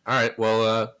 Yeah. All right.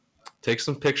 Well, take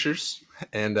some pictures,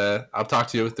 and I'll talk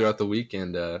to you throughout the week,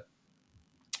 and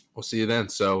we'll see you then.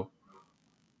 So,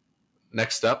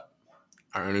 next up,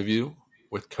 our interview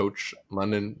with Coach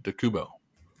London DeCubo.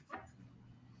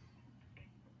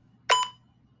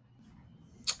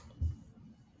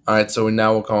 All right. So we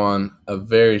now will call on a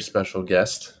very special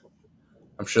guest.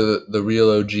 I'm sure the real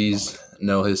OGs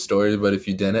know his story, but if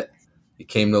you didn't, he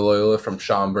came to Loyola from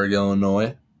Schaumburg,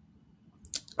 Illinois,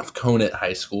 of Conant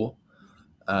High School.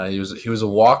 He was a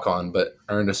walk on, but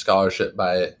earned a scholarship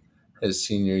by his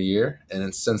senior year,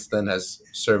 and since then has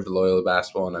served Loyola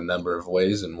basketball in a number of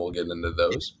ways, and we'll get into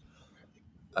those.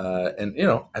 And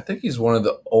I think he's one of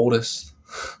the oldest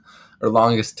or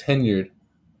longest tenured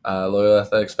Loyola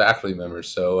athletics faculty members.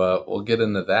 So we'll get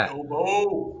into that.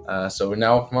 So we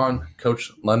now come on,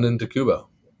 Coach London DeCubo.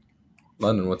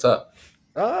 London, what's up?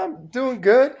 Doing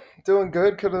good. Doing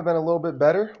good. Could have been a little bit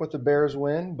better with the Bears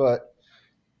win, but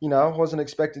wasn't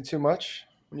expecting too much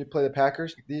when you play the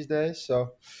Packers these days.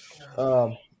 So,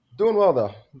 doing well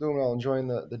though. Doing well. Enjoying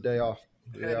the day off.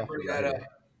 The day Had to off bring we got that up. here.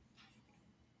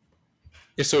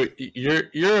 Yeah, so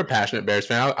you're a passionate Bears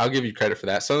fan. I'll give you credit for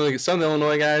that. Some of the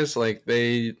Illinois guys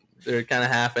they're kind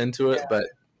of half into it, but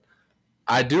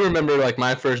I do remember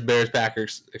my first Bears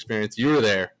Packers experience. You were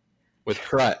there with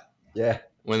Crut Yeah.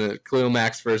 when the Khalil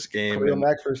Mack's first game. Khalil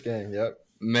Mack's first game. Yep.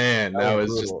 Man, that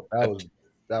was just brutal.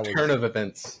 a turn of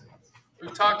events.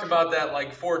 We've talked about that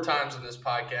like 4 times in this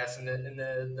podcast, and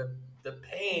the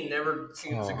pain never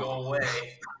seems to go away.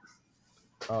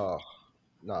 Oh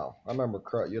no! I remember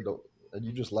Crut.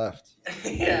 You just left.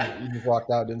 Yeah. You just walked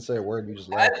out, didn't say a word. You just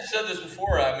left. I've said this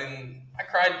before. I mean, I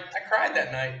cried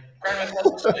that night. Cried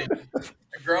myself to sleep.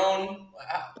 A grown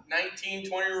 19,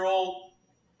 20-year-old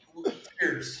with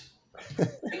tears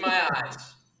in my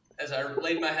eyes as I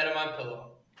laid my head on my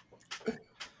pillow.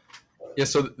 Yeah,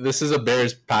 so this is a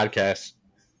Bears podcast.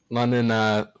 London,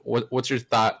 what's your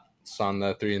thoughts on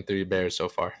the 3-3 Bears so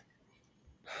far?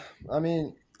 I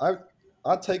mean,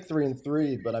 I'd take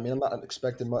 3-3, but I mean, I'm not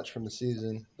expecting much from the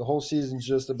season. The whole season's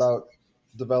just about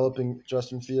developing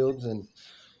Justin Fields and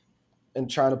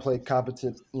trying to play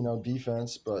competent,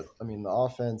 defense. But I mean, the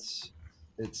offense,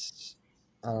 I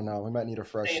don't know. We might need a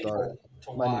fresh start.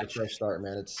 To Might need a watch. fresh start,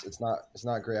 man. It's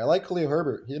not great. I like Khalil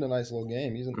Herbert. He had a nice little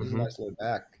game. He's a nice little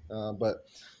back. But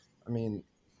I mean,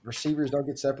 receivers don't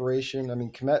get separation. I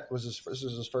mean, Kmet this was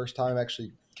his first time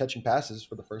actually catching passes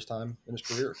for the first time in his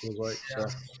career. It feels like Yeah.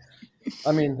 so.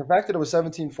 I mean, the fact that it was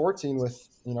 17-14 with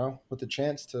the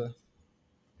chance to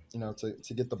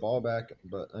get the ball back,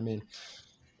 but I mean,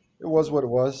 it was what it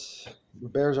was. The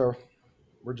Bears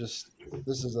we're just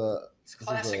this is a It's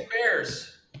classic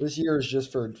Bears. this year is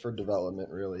just for development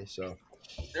really. So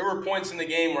There were points in the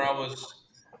game where a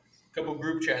couple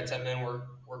group chats I'm in were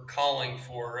calling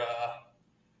for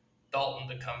Dalton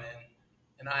to come in,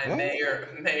 and I What?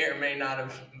 may or may not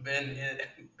have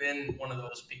been one of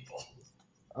those people.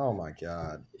 oh my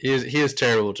God, He is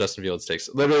terrible. Justin Fields takes.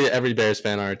 Literally every Bears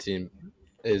fan on our team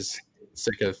is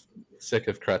sick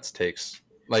of Crut's takes.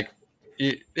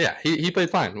 He played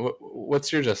fine.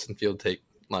 What's your Justin Field take,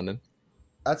 London?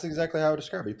 that's exactly how I would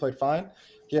describe it. He played fine.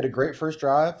 He had a great first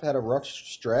drive, had a rough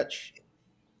stretch,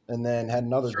 and then had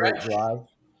another great Stretch. drive.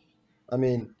 I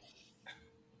mean,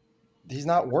 he's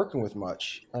not working with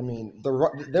much. I mean,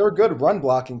 they're a good run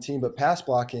blocking team, but pass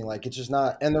blocking, like it's just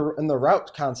not. And the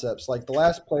route concepts, like the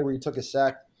last play where he took a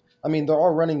sack. I mean, they're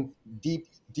all running deep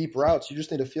routes. You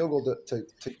just need a field goal to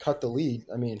cut the lead.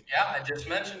 I mean, Yeah, I just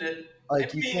mentioned it.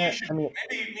 like Maybe you me and you can't. should I mean,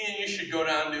 maybe me and you should go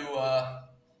down to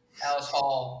Alice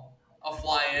Hall. I'll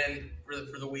fly in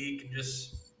for the week and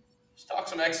just talk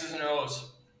some X's and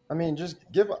O's. just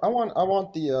give. I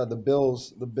want the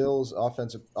Bills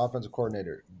offensive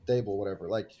coordinator Dable, whatever.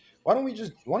 Like, why don't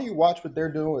you watch what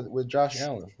they're doing with Josh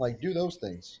Allen? Like, do those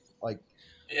things. Like,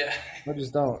 Yeah, I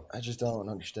just don't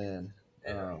understand.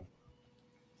 yeah. Um,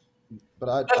 but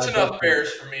I That's enough definitely,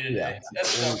 Bears for me yeah, today.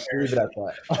 That's enough we'll leave Bears. it at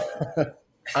that.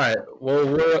 All right. Well,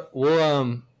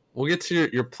 we'll get to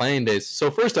your playing days.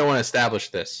 So first, I want to establish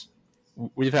this.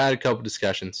 We've had a couple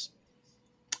discussions.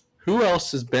 Who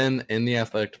else has been in the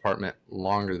athletic department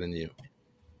longer than you?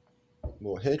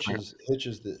 Well, Hitch is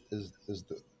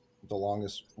the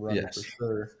longest running for Yes.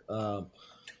 sure. What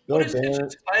Bill is Barron,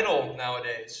 Hitch's title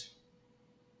nowadays?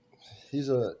 he's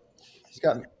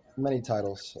got many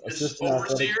titles. Just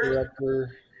overseer?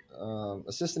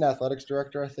 Assistant athletics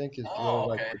director, I think, is really Oh,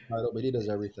 like okay. the title, but he does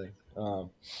everything.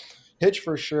 Hitch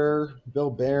for sure. Bill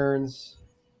Barron's,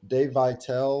 Dave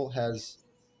Vitale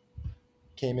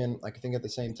came in like I think at the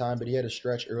same time, but he had a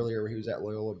stretch earlier where he was at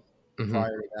Loyola Mm-hmm.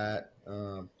 prior to that.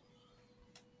 So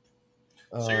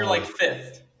you're like Um,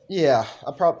 fifth. yeah,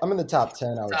 I'm in the top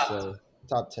 10. I would say Top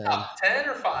top 10, top 10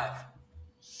 or 5?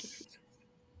 You're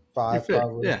 5 fit.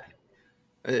 probably. Yeah.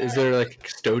 Is there like a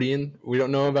custodian we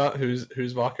don't know about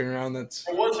who's walking around? That's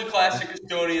There was a classic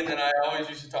custodian that I always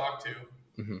used to talk to.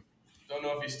 mm-hmm. Don't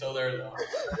know if he's still there though.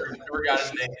 Never got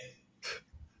his name.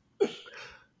 All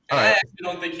And I right. actually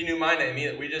don't think he knew my name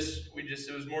either. We just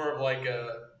it was more of like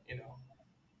a,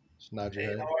 Just nod your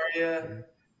hey, how head. are you?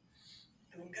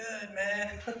 Doing good,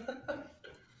 man.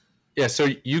 Yeah. So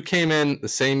you came in the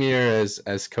same year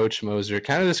as Coach Moser.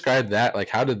 Kind of describe that. Like,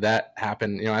 how did that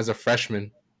happen? As a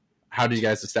freshman, how do you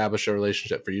guys establish a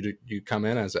relationship for you to you come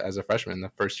in as a freshman,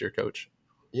 the first year coach?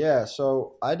 Yeah,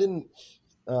 so I didn't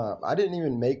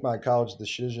even make my college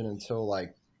decision until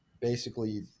like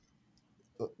basically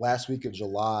the last week of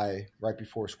July, right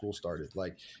before school started.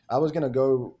 Like I was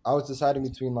deciding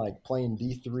between like playing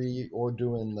D3 or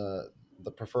doing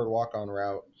the preferred walk on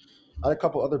route. I had a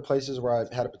couple other places where I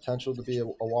had a potential to be a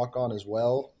walk on as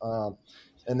well.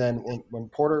 And then when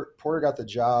Porter got the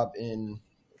job in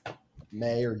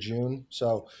May or June,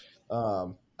 so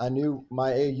I knew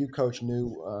my AU coach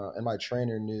knew and my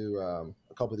trainer knew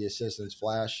a couple of the assistants,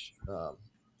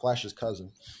 Flash's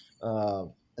cousin,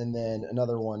 and then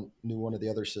another one knew one of the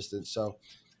other assistants. So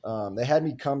they had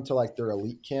me come to like their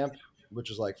elite camp, which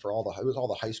was like it was all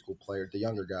the high school players, the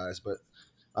younger guys. But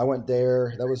I went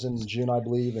there. That was in June, I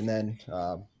believe, and then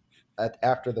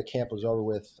after the camp was over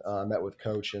with, I met with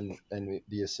coach and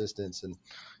the assistants, and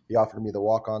he offered me the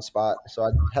walk on spot. So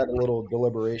I had a little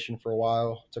deliberation for a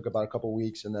while. Took about a couple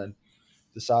weeks, and then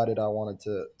decided I wanted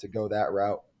to go that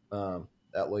route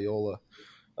at Loyola.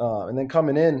 And then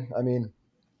coming in,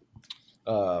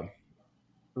 uh,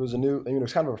 it was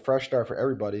kind of a fresh start for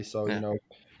everybody. So Yeah.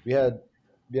 we had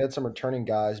we had some returning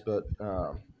guys, but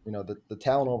the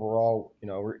talent overall,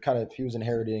 we're kind of he was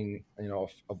inheriting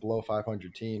a below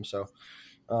 500 team. So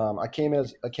I came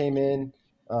in,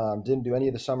 didn't do any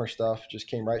of the summer stuff, just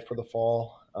came right for the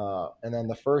fall, and then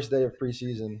the first day of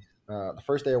preseason, the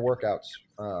first day of workouts.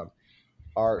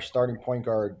 Our starting point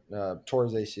guard tore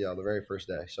his ACL the very first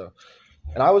day. So,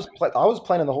 and I was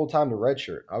planning the whole time to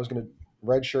redshirt. I was going to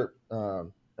redshirt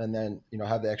and then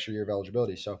have the extra year of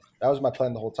eligibility. So that was my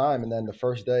plan the whole time. And then the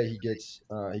first day he gets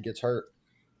hurt.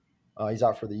 He's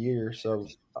out for the year. So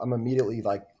I'm immediately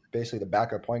like basically the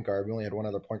backup point guard. We only had one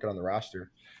other point guard on the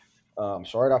roster.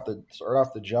 So right off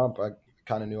the jump, I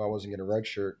kind of knew I wasn't going to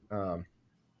redshirt.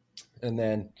 And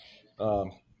then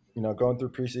going through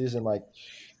preseason, like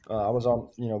I was on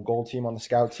gold team on the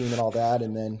scout team and all that,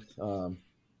 and then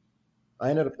I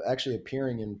ended up actually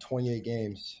appearing in 28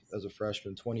 games as a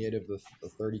freshman, 28 of the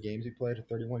 30 games he played,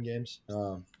 31 games.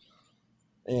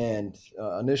 And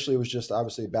initially it was just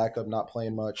obviously a backup, not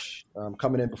playing much.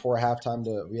 Coming in before halftime,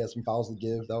 we had some fouls to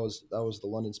give. That was the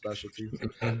London specialty,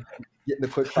 getting the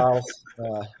quick fouls.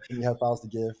 When you have fouls to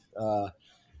give,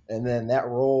 and then that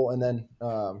role, and then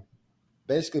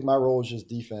basically my role is just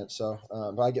defense. So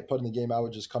if I get put in the game, I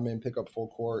would just come in, pick up full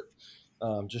court,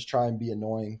 just try and be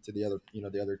annoying to the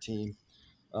other team.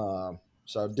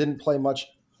 So didn't play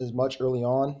as much early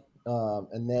on,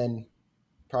 and then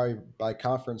probably by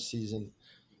conference season,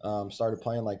 started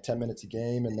playing like 10 minutes a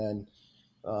game, and then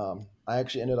I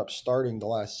actually ended up starting the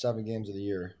last 7 games of the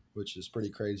year. which is pretty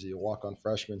crazy. A walk-on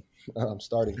freshman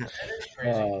starting. That is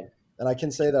crazy. And I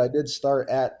can say that I did start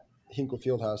at Hinkle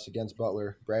Fieldhouse against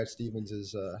Butler. Brad Stevens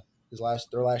is their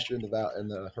last year in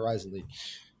the Horizon League.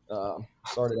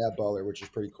 Started at Butler, which is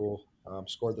pretty cool.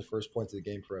 Scored the first points of the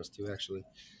game for us too, actually.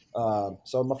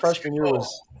 So my freshman year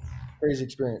was crazy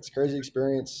experience. Crazy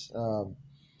experience.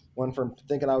 Went from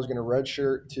thinking I was going to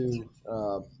redshirt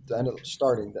to end up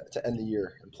starting to end the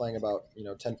year and playing about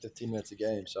 10, 15 minutes a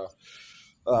game. So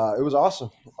it was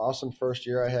awesome. Awesome first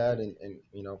year I had, and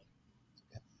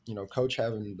coach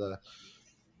having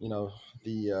you know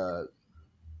the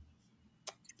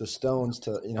the stones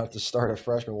to start a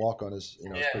freshman walk on is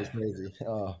is pretty crazy.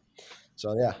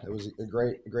 So yeah, it was a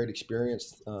great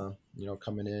experience.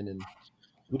 Coming in, and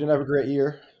we didn't have a great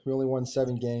year. We only won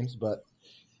 7 games, but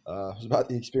it was about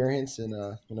the experience and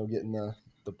getting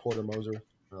the Porter Moser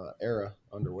era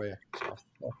underway. So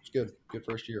it's good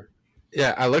first year.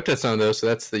 Yeah, I looked at some of those. So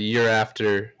that's the year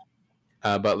after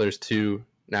Butler's 2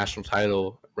 national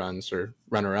title runs or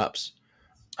runner-ups.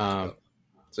 So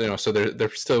they're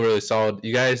still really solid.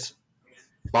 You guys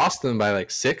lost them by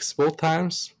like 6 both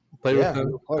times. Played with them.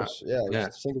 We were close. It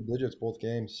was single digits both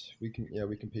games. We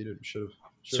competed. Should have.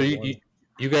 So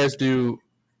you guys do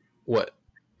what?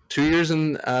 2 years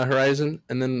in Horizon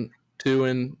and then 2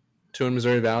 in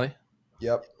Missouri Valley.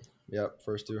 Yep.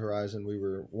 First 2 Horizon, we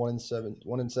were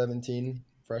 1-17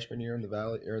 freshman year in the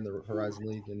Valley or in the Horizon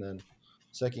League, and then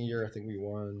second year I think we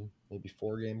won maybe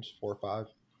 4 games, 4 or 5.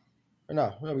 Or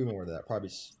no, we went more than that. Probably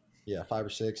 5 or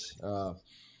 6. And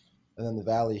then the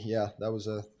Valley, that was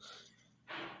a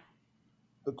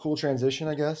cool transition,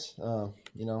 I guess.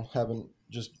 Having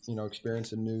just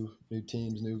experiencing new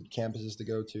teams, new campuses to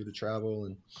go to travel,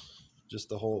 and just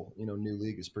the whole new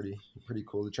league is pretty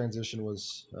cool. The transition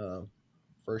was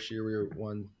first year we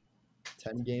won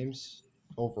 10 games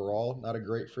overall, not a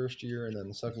great first year, and then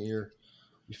the second year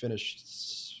we finished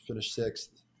 6th,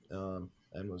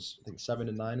 and was I think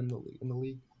 7-9 in the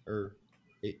league, or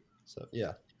 8. So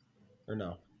or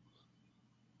no.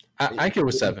 I think it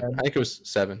was 7. I think it was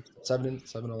 7.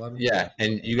 7-11. Yeah,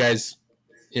 and you guys,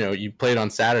 you played on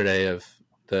Saturday of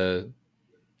the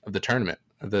tournament,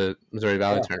 of the Missouri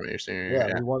Valley tournament your senior year.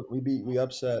 Yeah, we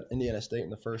upset Indiana State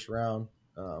in the first round.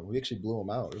 We actually blew them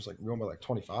out. It was like we won by like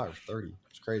 25, 30.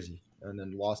 It's crazy. And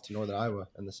then lost to Northern Iowa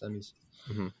in the semis.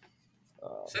 Mm-hmm.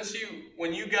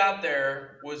 When you got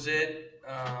there, was it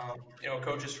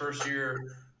coach's first year?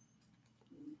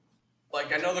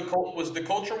 Like, I know was the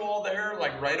culture wall there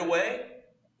like right away,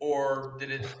 or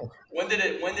when did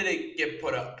it get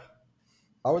put up?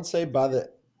 I would say by the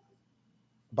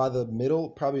middle,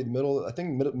 probably the middle. I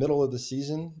think middle of the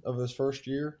season of his first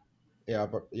year.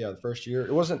 The first year.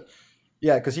 It wasn't.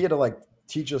 Yeah, because he had to like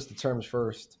teach us the terms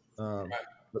first. Right.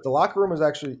 But the locker room was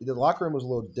a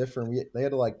little different. They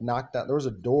had to like knock down. There was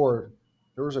a door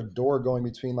going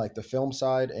between like the film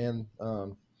side and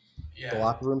the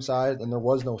locker room side, and there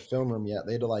was no film room yet.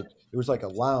 They had to it was like a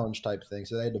lounge type thing,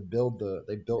 so they had to built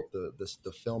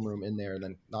the film room in there and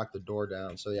then knock the door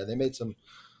down. So they made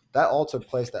that all took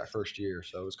place that first year.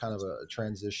 So it was kind of a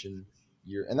transition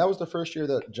year, and that was the first year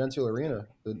that Gentile Arena,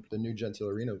 the new Gentile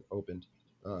Arena opened.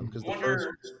 Because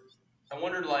I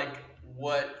wondered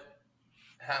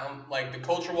how the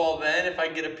culture wall then, if I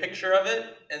get a picture of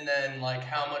it, and then like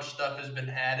how much stuff has been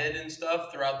added and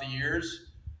stuff throughout the years.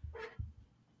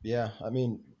 Yeah, I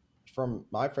mean, from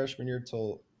my freshman year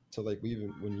till like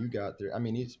when you got there, I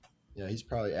mean he's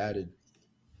probably added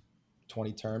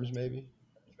 20 terms maybe.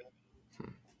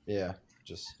 Yeah,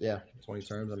 20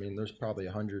 terms. I mean, there's probably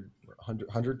 100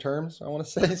 terms. I want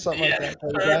to say something like that.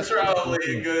 That's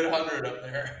probably a good 100 up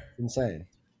there. Insane.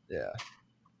 Yeah.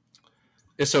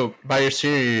 So by your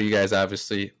senior year, you guys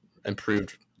obviously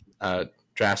improved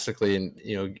drastically,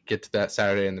 and get to that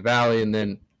Saturday in the Valley, and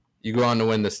then you go on to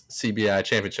win the CBI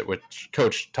championship, which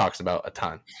Coach talks about a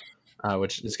ton,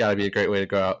 which has got to be a great way to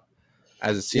go out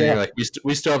as a senior. Yeah. Like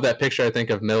we still have that picture, I think,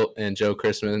 of Milt and Joe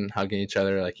Chrisman hugging each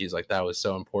other. Like he's like, that was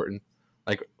so important.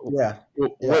 Like,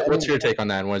 what's your take on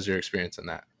that, and what's your experience in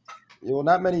that? Well,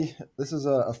 not many. This is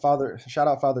a father. Shout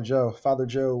out Father Joe. Father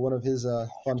Joe. One of his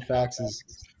fun facts is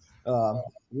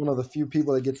one of the few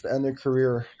people that gets to end their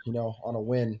career, on a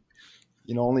win.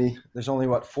 There's only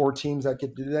 4 teams that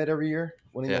get to do that every year,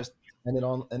 winning those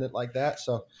end it like that.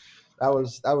 So that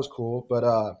was cool. But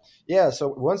so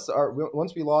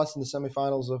once we lost in the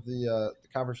semifinals of the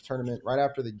conference tournament, right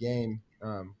after the game,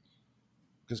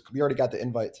 because we already got the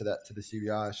invite to the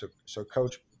CBI. So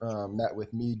Coach met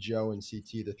with me, Joe, and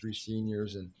CT, the 3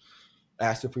 seniors, and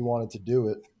asked if we wanted to do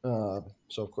it.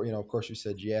 So of course we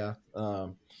said yeah.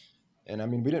 And I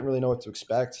mean, we didn't really know what to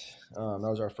expect. That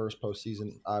was our first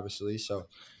postseason, obviously. So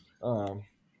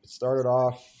It started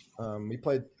off. We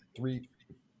played three.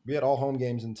 We had all home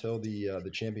games until the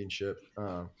championship.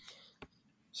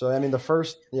 So I mean,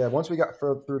 once we got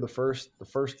through the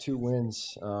first two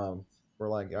wins, we're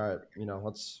like, all right,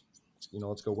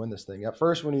 let's go win this thing. At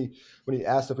first, when he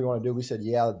asked if we want to do it, we said,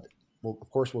 yeah, well, of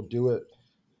course we'll do it.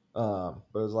 But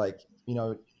it was like,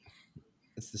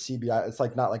 it's the CBI. It's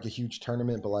like not like a huge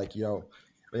tournament, but like if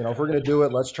we're gonna do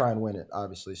it, let's try and win it,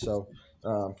 obviously. So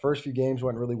first few games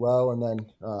went really well, and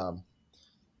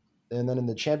then in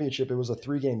the championship, it was a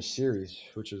 3-game series,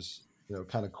 which is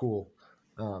kind of cool.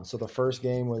 So the first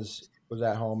game was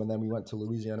at home, and then we went to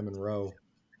Louisiana Monroe,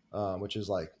 which is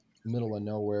like middle of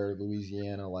nowhere,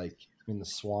 Louisiana, like in the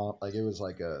swamp. Like it was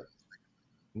like a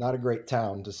not a great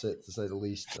town to say the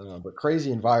least, but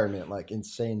crazy environment, like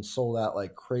insane, sold out,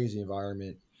 like crazy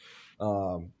environment.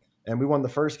 Um, and we won the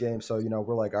first game, so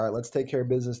we're like, all right, let's take care of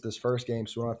business this first game,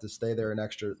 so we don't have to stay there an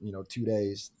extra 2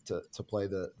 days to play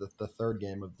the third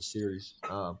game of the series.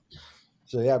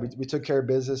 So yeah, we took care of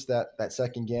business that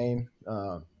second game. It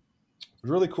was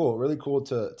really cool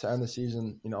to end the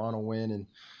season on a win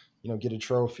and get a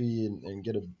trophy and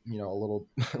get a little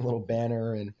a little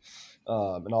banner and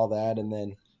all that, and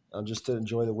then just to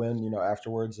enjoy the win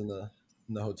afterwards in the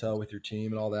hotel with your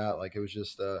team and all that. Like it was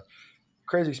just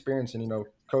crazy experience, and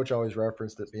coach always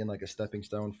referenced it being like a stepping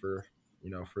stone for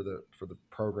for the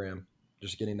program,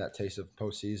 just getting that taste of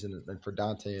postseason, and for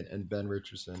Dante and Ben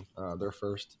Richardson, their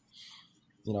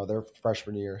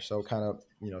freshman year, so kind of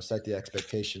set the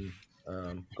expectation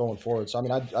going forward. So I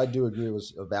mean, I do agree it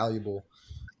was a valuable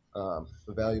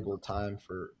time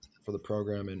for the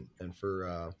program, and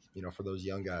for for those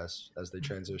young guys as they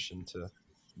transition to,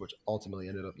 which ultimately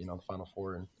ended up the Final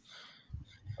Four. And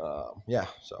yeah,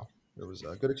 so it was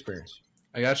a good experience.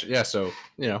 I got you. Yeah. So,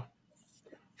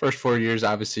 first 4 years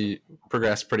obviously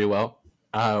progressed pretty well.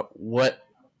 What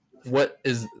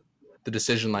is the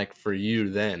decision like for you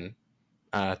then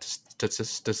to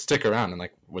stick around? And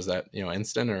like, was that,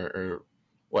 instant or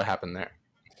what happened there?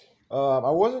 I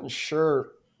wasn't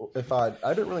sure if I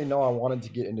didn't really know I wanted to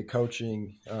get into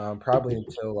coaching, probably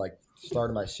until like start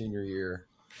of my senior year,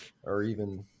 or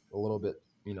even a little bit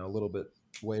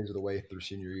ways of the way through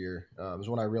senior year. Was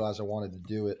when I realized I wanted to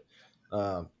do it.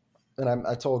 Um, and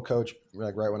I told coach,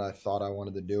 like, right when I thought I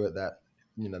wanted to do it, that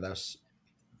that's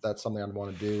something I'd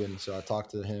want to do. And so I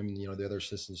talked to him, the other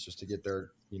assistants, just to get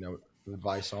their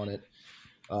advice on it.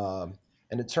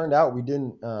 And it turned out we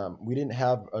didn't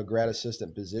have a grad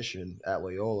assistant position at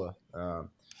Loyola.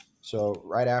 So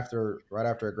right after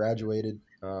I graduated,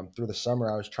 through the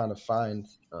summer, I was trying to find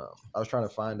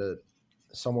a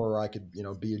somewhere where I could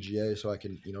be a GA, so I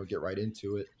can get right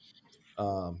into it.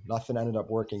 Nothing ended up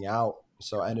working out,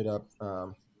 so I ended up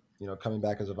coming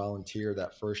back as a volunteer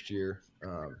that first year,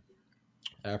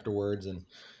 afterwards. And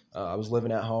I was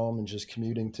living at home and just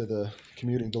commuting to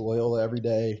Loyola every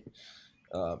day.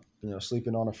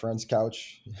 Sleeping on a friend's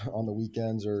couch on the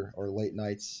weekends, or late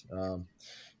nights,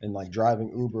 and like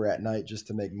driving Uber at night just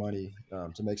to make money,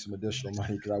 to make some additional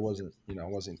money, because I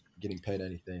wasn't getting paid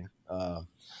anything.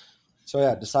 So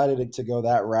yeah, decided to go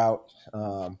that route.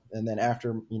 And then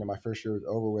after my first year was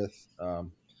over with,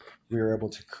 we were able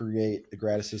to create the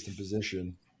grad assistant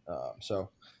position. So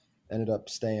ended up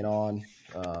staying on.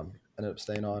 I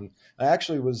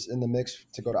actually was in the mix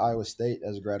to go to Iowa State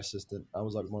as a grad assistant. I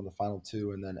was like one of the final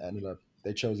two, and then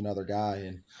they chose another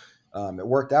guy, and it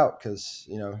worked out because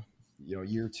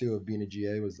year two of being a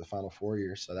GA was the Final Four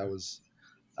year, so that was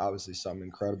obviously something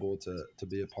incredible to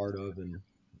be a part of, and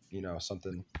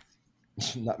something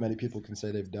not many people can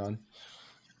say they've done.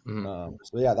 So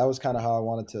yeah, that was kind of how I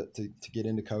wanted to get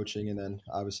into coaching, and then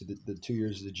obviously the 2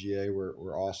 years as a GA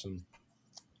were awesome.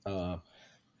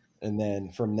 And then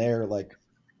from there, like,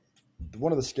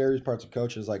 one of the scariest parts of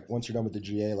coaching is like once you're done with the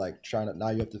GA, like now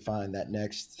you have to find that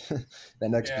next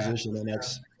position, the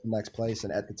next place.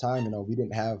 And at the time, we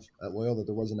didn't have at Loyola,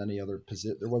 there wasn't any other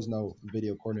position. There was no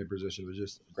video coordinator position. It was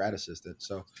just grad assistant.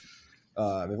 So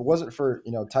if it wasn't for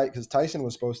because Tyson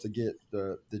was supposed to get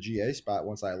the GA spot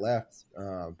once I left,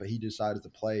 but he decided to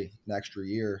play an extra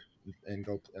year and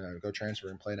go transfer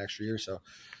and play an extra year. So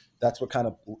that's what kind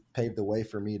of paved the way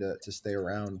for me to stay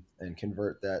around and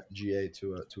convert that GA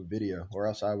to a video, or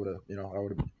else I would have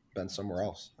been somewhere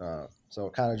else. So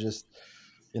kind of just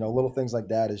little things like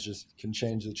that can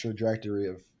change the trajectory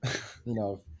of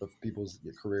of people's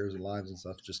careers and lives and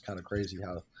stuff. Just kind of crazy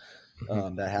how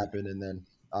that happened. And then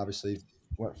obviously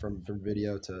went from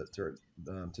video to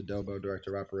Dobo,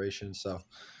 director of operations. So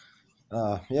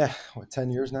yeah,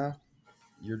 10 years now?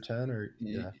 Year 10 or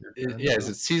year 10? Yeah, is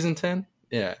it season 10?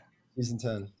 Yeah. Season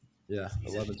 10. Yeah,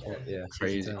 11, 12. Yeah,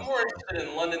 Crazy. I'm more interested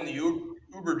in London,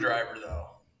 Uber driver though.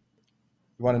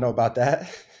 You want to know about that?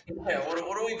 Yeah, what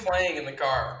are we playing in the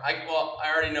car? I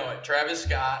already know it. Travis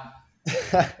Scott.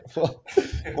 well,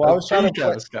 I was trying to play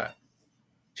Travis Scott.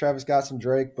 Travis got some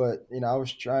Drake, but I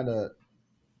was trying to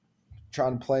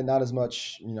play not as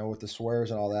much, with the swears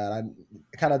and all that. I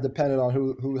kind of depended on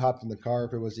who hopped in the car.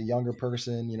 If it was a younger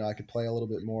person, I could play a little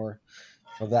bit more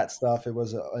of that stuff. It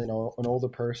was an older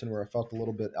person where I felt a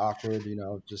little bit awkward.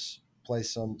 Just play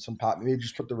some pop. Maybe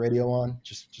just put the radio on.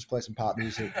 Just play some pop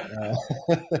music.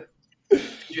 Did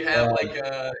you have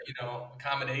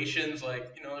accommodations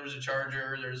like there's a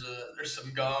charger, there's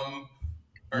some gum,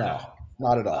 or No, no?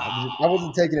 not at all. I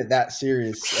wasn't taking it that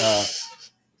serious.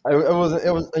 It wasn't.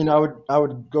 It was. I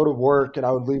would go to work and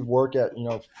I would leave work at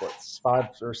 5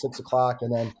 or 6 o'clock,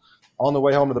 and then on the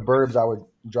way home to the burbs, I would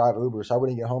drive Uber. So I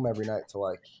wouldn't get home every night till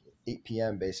like 8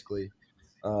 p.m. basically.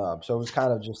 So it was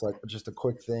kind of just a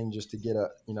quick thing, just to get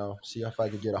see if I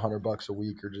could get $100 a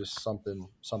week or just something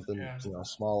Yeah.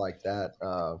 small like that.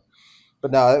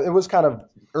 But no, it was kind of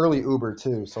early Uber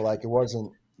too. So like it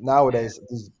wasn't. Nowadays,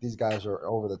 these guys are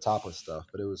over the top with stuff,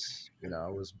 but it was it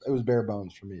was bare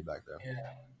bones for me back then. Yeah.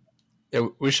 Yeah,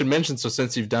 we should mention, so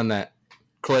since you've done that,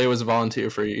 Clay was a volunteer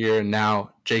for a year, and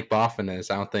now Jake Boffman is.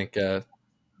 I don't think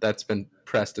that's been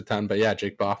pressed a ton, but yeah,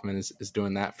 Jake Boffman is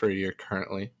doing that for a year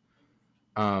currently.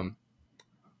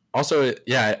 Also,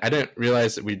 yeah, I didn't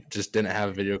realize that we just didn't have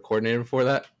a video coordinator before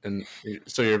that, and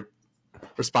so your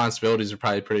responsibilities are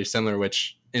probably pretty similar,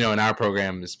 which in our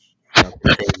program is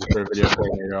crazy for a video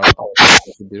coordinator. All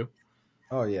to do.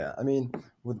 Oh yeah, I mean,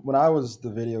 when I was the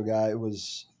video guy, it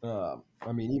was,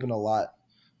 even a lot,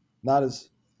 not as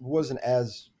wasn't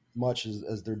as much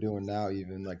as they're doing now.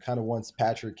 Even like kind of once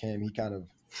Patrick came, he kind of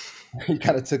he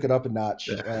kind of took it up a notch.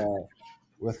 Yeah.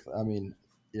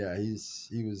 Yeah,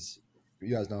 he was.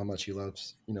 You guys know how much he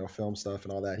loves, film stuff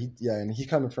and all that. And he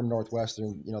coming from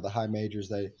Northwestern, the high majors,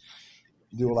 they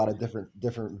do a lot of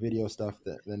different video stuff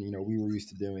than we were used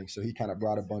to doing. So he kind of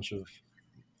brought a bunch of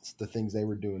the things they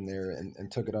were doing there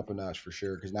and took it up a notch for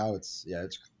sure. Because now it's the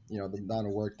amount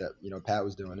of work that Pat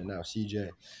was doing and now CJ.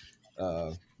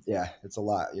 It's a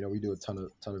lot. We do a ton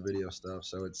of video stuff,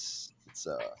 so it's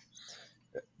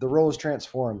the role is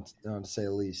transformed, to say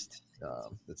the least.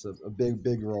 It's a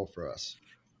big role for us.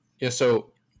 Yeah.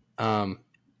 So,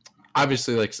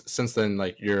 obviously, like since then,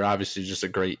 like you're obviously just a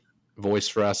great voice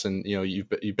for us, and you've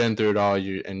been through it all.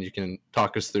 And you can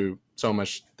talk us through so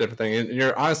much different thing. And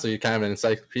you're honestly kind of an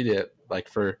encyclopedia, like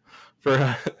for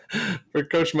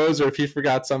Coach Moser. If he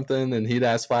forgot something and he'd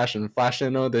ask Flash, and Flash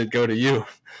didn't know, they'd go to you.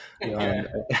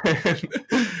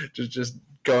 Just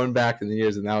going back in the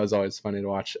years, and that was always funny to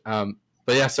watch.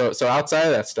 But yeah, so outside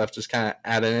of that stuff, just kind of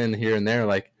adding in here and there,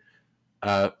 like,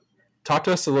 talk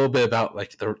to us a little bit about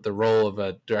like the role of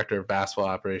a director of basketball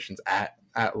operations at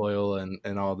Loyola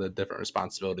and all the different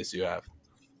responsibilities you have.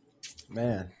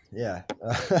 Man, yeah.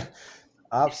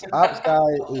 Ops guy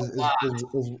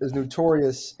is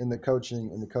notorious in the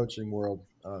coaching world,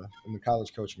 in the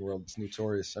college coaching world. It's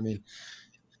notorious. I mean,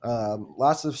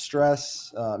 lots of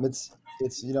stress.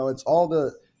 It's all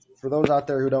the, for those out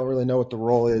there who don't really know what the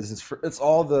role is, it's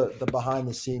all the behind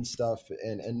the scenes stuff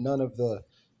and none of the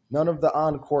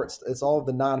on court. It's all of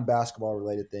the non-basketball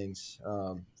related things.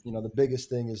 The biggest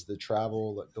thing is the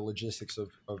travel, the logistics of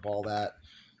all that,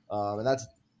 and that's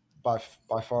by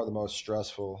far the most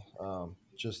stressful.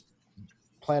 Just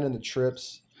planning the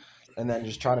trips and then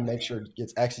just trying to make sure it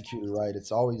gets executed right.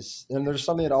 It's always, and there's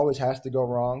something that always has to go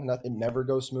wrong. Nothing never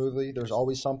goes smoothly. There's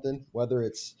always something, whether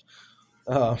it's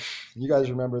you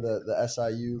guys remember the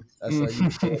SIU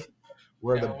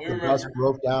where the bus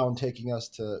broke down taking us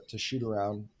to shoot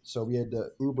around. So we had to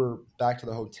Uber back to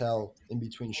the hotel in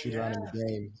between shoot around and the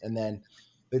game. And then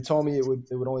they told me it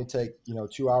would only take,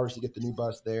 2 hours to get the new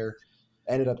bus there.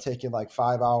 Ended up taking like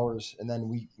 5 hours, and then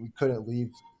we couldn't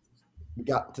leave. We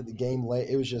got to the game late.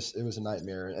 It was a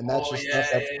nightmare, and that's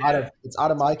stuff that's out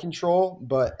of my control.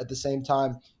 But at the same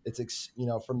time, it's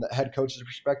from the head coach's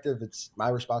perspective, it's my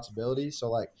responsibility. So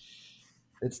like,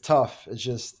 it's tough. It's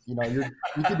just you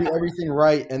can do everything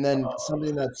right, and then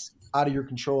something that's out of your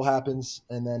control happens,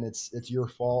 and then it's your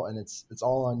fault, and it's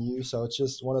all on you. So it's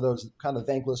just one of those kind of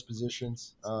thankless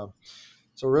positions. So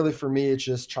really, for me, it's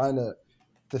just trying to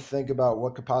think about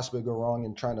what could possibly go wrong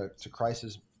and trying to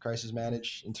crisis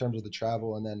manage in terms of the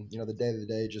travel, and then the day to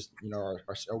day, just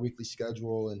our weekly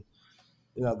schedule, and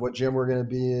what gym we're going to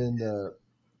be in,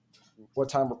 what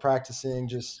time we're practicing,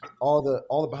 just all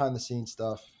the behind the scenes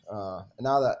stuff. And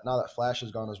now that Flash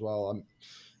is gone as well, I'm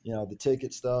the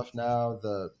ticket stuff now,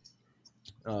 the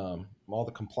all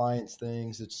the compliance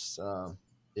things. It's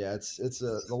it's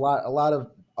a lot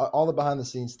of all the behind the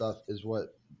scenes stuff is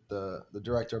what the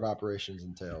director of operations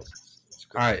entails. It's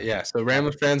All right, yeah. So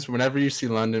Ramblin' fans, whenever you see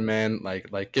London, man,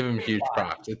 like give him huge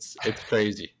props. It's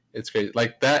crazy. It's crazy.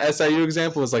 Like that SIU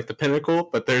example is like the pinnacle,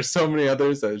 but there's so many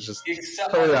others that is just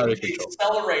totally out of The control.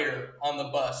 accelerator on the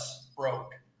bus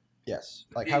broke. Yes,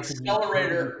 like The how could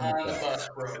accelerator you on the bus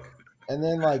broke. And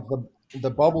then like the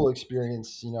bubble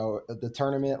experience, you know, at the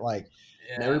tournament, like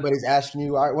and Yeah. everybody's asking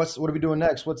you, all right, what are we doing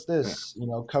next? What's this? You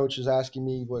know, coach is asking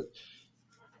me what,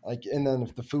 like, and then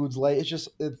if the food's late, it's just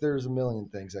there's a million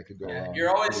things that could go wrong. You're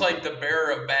always like the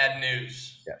bearer of bad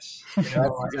news. Yes, You know,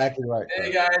 that's exactly right.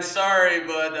 Hey guys, sorry,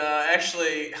 but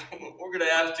actually, we're gonna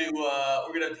have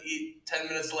to eat 10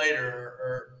 minutes later,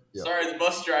 or Yep. sorry, the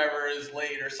bus driver is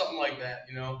late, or something like that.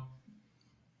 You know.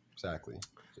 Exactly.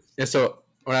 Yeah. So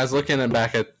when I was looking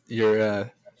back at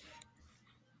your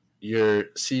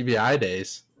CBI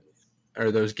days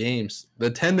or those games, the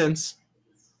attendance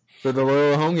for the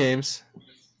Loyola home games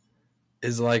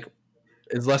is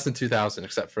less than 2,000,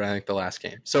 except for I think the last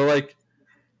game. So like,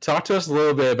 talk to us a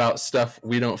little bit about stuff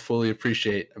we don't fully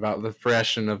appreciate about the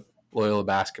progression of Loyola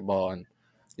basketball. And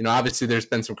you know, obviously there's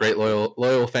been some great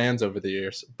loyal fans over the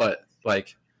years, but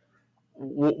like,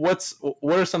 what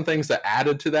are some things that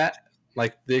added to that,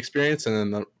 like the experience,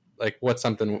 and then what's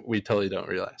something we totally don't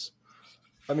realize?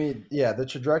 I mean, yeah, the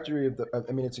trajectory of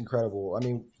it's incredible. I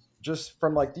mean, just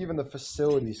from like even the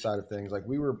facility side of things, like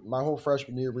my whole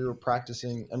freshman year, we were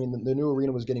practicing. I mean, the new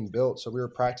arena was getting built, so we were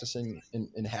practicing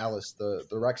in Hallis, the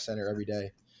rec center, every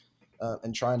day,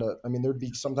 and trying to. I mean, there'd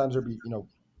be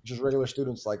just regular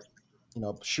students like,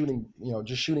 shooting,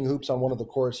 just shooting hoops on one of the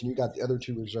courts, and you got the other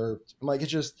two reserved. I'm like,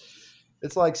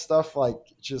 it's like stuff like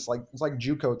it's like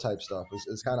JUCO type stuff.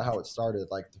 Is kind of how it started.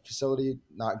 Like the facility,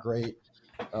 not great.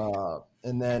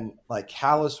 And then like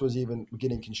Hallis was even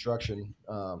getting construction,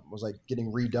 was like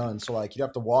getting redone. So like you'd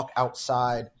have to walk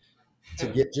outside to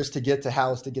get to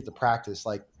Hallis to get to practice.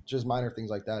 Like just minor things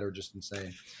like that are just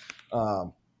insane.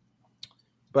 But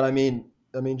I mean,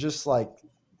 just like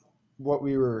what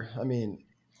we were,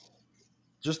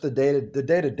 just the day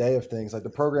to day of things. Like the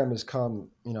program has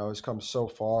come so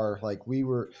far. Like we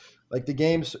were, like the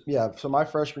games. Yeah. So my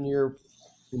freshman year,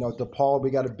 DePaul, we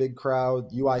got a big crowd.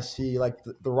 UIC, like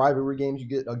the rivalry games, you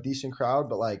get a decent crowd,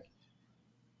 but like,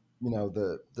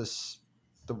 the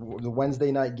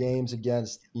Wednesday night games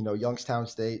against, Youngstown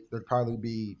State, there'd probably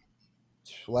be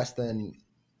less than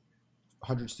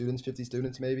 100 students, 50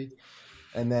 students maybe.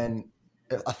 And then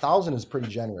 1,000 is pretty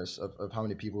generous of how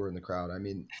many people were in the crowd. I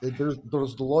mean, there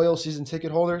was the loyal season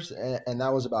ticket holders, and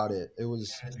that was about it. It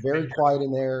was very quiet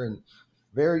in there and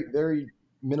very, very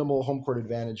minimal home court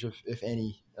advantage, if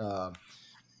any.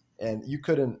 And you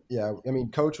couldn't,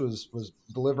 coach was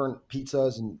delivering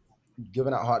pizzas and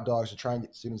giving out hot dogs to try and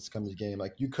get students to come to the game.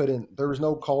 Like there was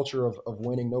no culture of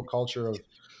winning, no culture of,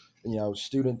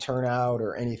 student turnout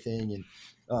or anything.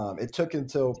 And it took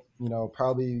until,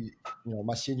 probably,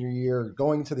 my senior year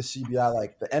going to the CBI,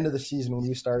 like the end of the season when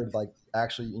we started like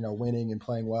actually, winning and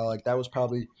playing well, like that was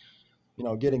probably,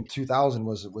 getting 2,000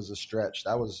 was a stretch.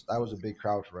 That was a big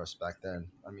crowd for us back then.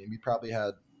 I mean, we probably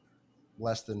had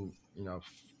less than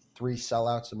 3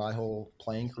 sellouts in my whole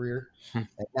playing career, and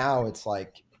now it's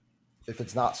like if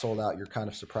it's not sold out, you're kind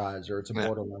of surprised, or it's a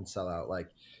borderline sellout. Like,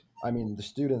 I mean, the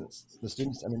students.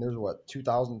 I mean, there's what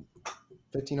 2,000,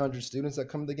 1,500 students that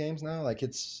come to the games now. Like,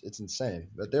 it's insane.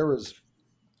 But there was,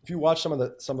 if you watch some of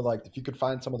like, if you could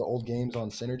find some of the old games on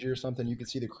Synergy or something, you could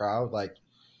see the crowd. Like,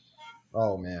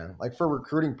 oh man, like for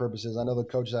recruiting purposes, I know the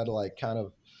coaches had to like kind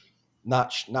of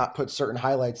not put certain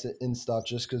highlights in stuff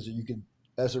just because you could,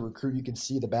 as a recruit, you could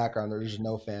see the background. There's just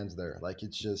no fans there. Like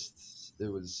it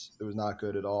was not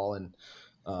good at all. And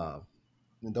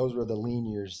those were the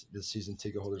lean years, the season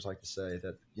ticket holders like to say,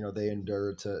 that they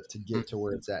endured to get to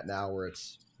where it's at now, where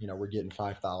it's we're getting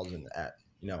 5,000 at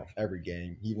every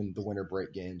game. Even the winter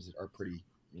break games are pretty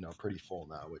full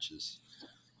now, which is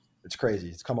it's crazy.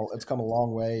 It's come a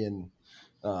long way. And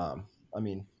I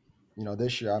mean,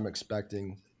 this year I'm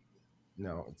expecting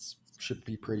should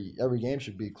be pretty. Every game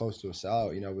should be close to a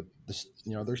sellout. With this,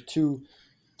 there's two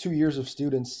years of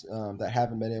students that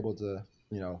haven't been able to.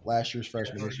 Last year's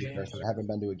freshmen, this year's freshmen haven't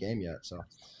been to a game yet. So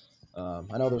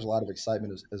I know there's a lot of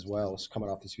excitement as well as coming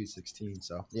off the Sweet 16.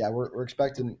 So yeah, we're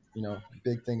expecting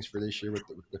big things for this year with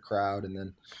the crowd, and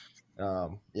then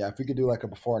if we could do like a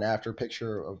before and after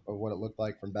picture of what it looked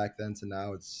like from back then to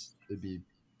now, it'd be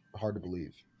hard to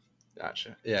believe.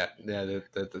 Gotcha. Yeah.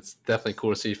 That's definitely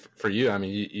cool to see for you. I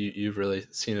mean, you've really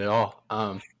seen it all.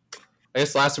 I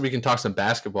guess lastly, we can talk some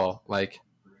basketball. Like,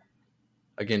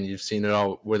 again, you've seen it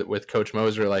all with Coach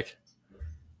Moser. Like,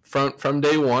 from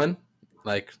day one,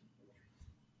 like,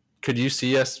 could you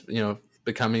see us,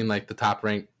 becoming like the top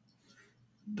ranked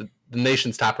the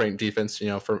nation's top ranked defense,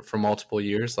 for multiple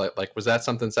years. Like was that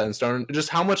something set in stone? Just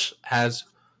how much has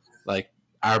like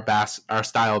our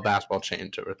style of basketball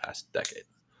changed over the past decade?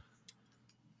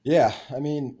 Yeah, I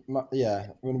mean,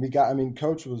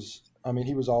 Coach was,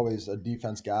 he was always a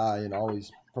defense guy, and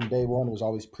always from day one was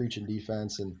always preaching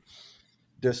defense and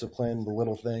discipline, the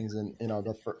little things, and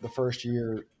the first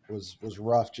year was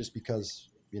rough just because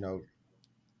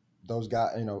those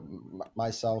guys,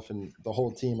 myself and the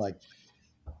whole team, like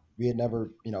we had never,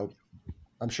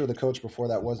 I'm sure the coach before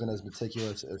that wasn't as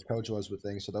meticulous as Coach was with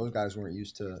things, so those guys weren't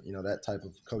used to that type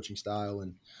of coaching style,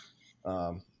 and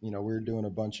we were doing a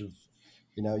bunch of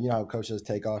how Coach says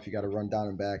take off, you got to run down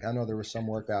and back. I know there were some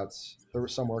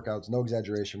workouts, no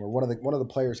exaggeration, where one of the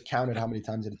players counted how many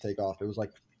times he had to take off. It was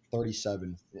like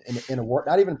 37 in a work,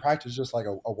 not even practice, just like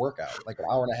a workout, like an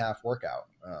hour and a half workout,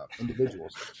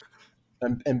 individuals.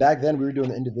 And back then we were doing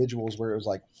the individuals where it was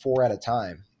like 4 at a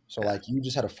time. So like you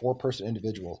just had a 4-person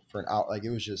individual for an hour. Like it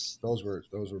was just, those were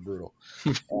brutal.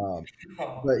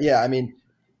 But yeah, I mean,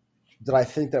 did I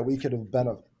think that we could have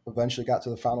eventually got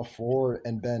to the Final Four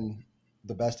and been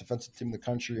the best defensive team in the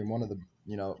country and one of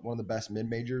the best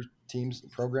mid-major teams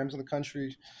programs in the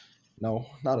country? No,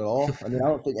 not at all. I mean, I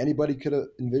don't think anybody could have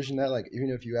envisioned that. Like, even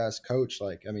if you ask Coach,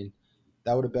 like, I mean,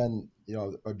 that would have been,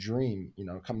 a dream,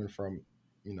 coming from,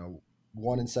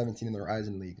 1-17 in the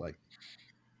Horizon League. Like,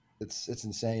 it's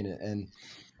insane. And,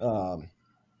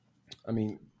 I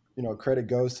mean, credit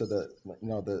goes to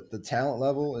the talent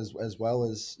level as well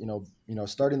as,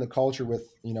 starting the culture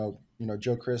with,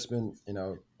 Joe Crispin,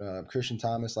 Christian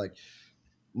Thomas, like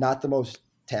not the most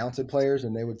talented players,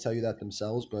 and they would tell you that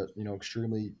themselves, but,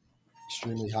 extremely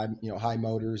high, high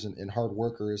motors and hard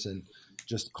workers and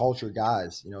just culture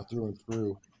guys, through and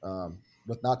through,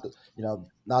 with not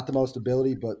the most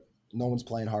ability, but no one's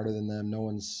playing harder than them. No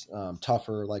one's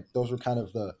tougher. Like those were kind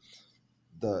of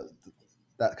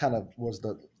that kind of was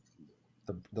the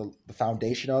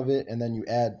foundation of it. And then you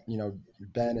add,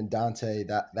 Ben and Dante,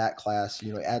 that class,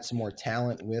 add some more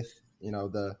talent with,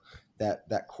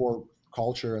 that core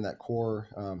culture and that core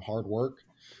hard work.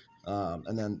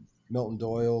 And then Milton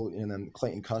Doyle and then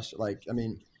Clayton Custer, like, I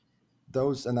mean,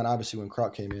 those, and then obviously when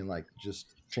Kruk came in, like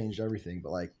just changed everything.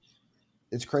 But like,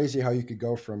 it's crazy how you could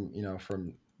go from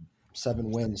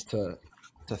 7 wins to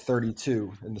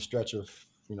 32 in the stretch of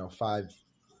 5-6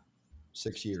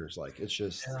 years. Like it's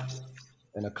just,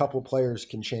 and a couple players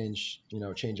can change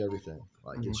everything.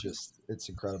 Like it's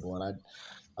incredible. And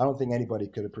I don't think anybody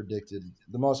could have predicted,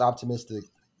 the most optimistic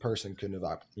person couldn't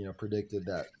have predicted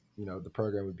that the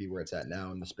program would be where it's at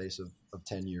now in the space of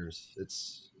 10 years.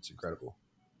 It's incredible.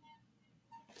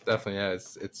 Definitely, yeah.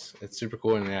 It's super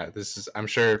cool, and yeah, I'm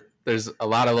sure there's a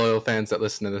lot of loyal fans that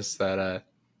listen to this that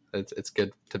it's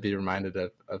good to be reminded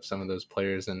of some of those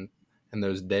players and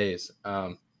those days.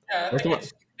 I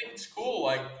think it's cool.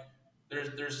 Like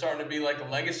there's starting to be like a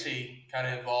legacy kind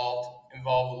of involved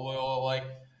with Loyola. Like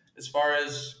as far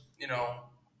as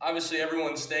obviously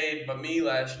everyone stayed, but me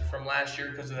from last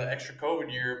year because of the extra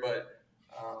COVID year. But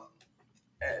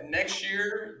next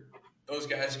year, those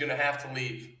guys are going to have to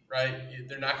leave, right?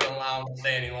 They're not going to allow them to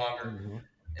stay any longer. Mm-hmm.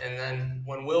 And then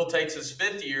when Will takes his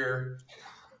 5th year,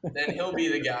 then he'll be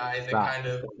the guy that kind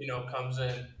of comes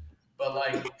in. But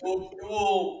like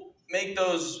we'll make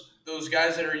those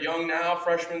guys that are young now,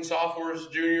 freshmen, sophomores,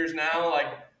 juniors now, like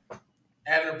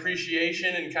have an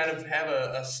appreciation and kind of have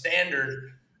a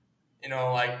standard.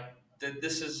 Like that.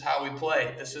 This is how we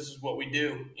play. This is what we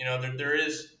do. There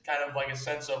is kind of like a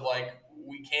sense of like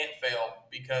we can't fail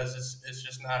because it's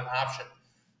just not an option.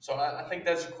 So I think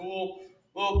that's a cool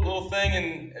little thing,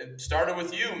 and it started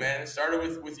with you, man. It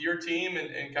started with your team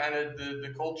and kind of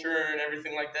the culture and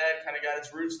everything like that. Kind of got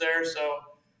its roots there. So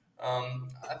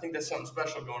I think that's something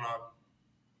special going on.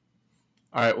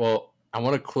 All right. Well, I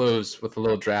want to close with a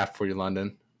little draft for you,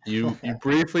 London. You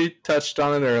briefly touched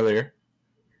on it earlier.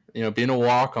 Being a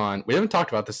walk-on. We haven't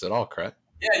talked about this at all, correct?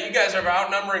 Yeah, you guys are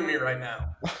outnumbering me right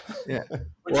now. Yeah.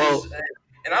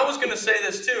 And I was going to say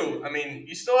this too. I mean,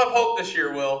 you still have hope this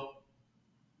year, Will.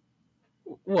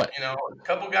 What? A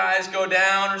couple guys go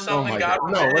down or something. Oh my God.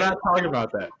 No, we're not talking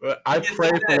about that. I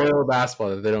pray for Loyola basketball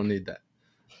that they don't need that.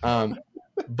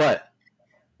 But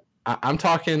I'm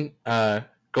talking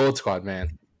Gold Squad,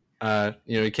 man.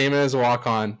 He came in as a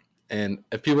walk-on, and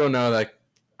if people don't know, like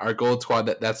our Gold Squad,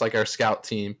 that's like our scout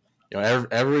team.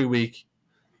 Every week,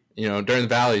 during the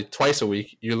Valley, twice a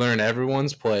week, you learn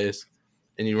everyone's plays,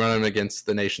 and you run them against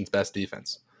the nation's best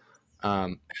defense.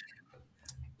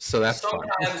 So that's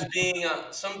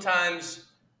sometimes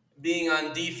being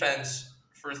on defense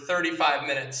for 35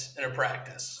 minutes in a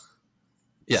practice.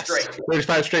 Yes, straight.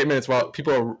 35 straight minutes while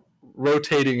people are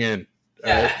rotating in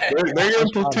All right, Yeah. they're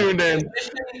getting platooned in.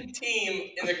 The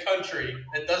team in the country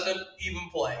that doesn't even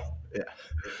play. Yeah.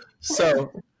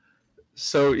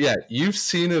 So yeah, you've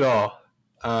seen it all.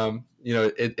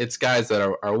 It's guys that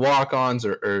are walk-ons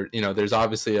or there's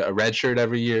obviously a red shirt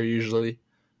every year usually,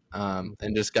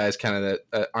 and just guys kind of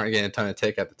that aren't getting a ton of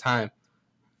take at the time.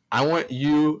 I want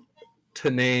you to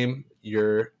name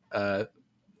your, in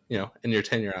your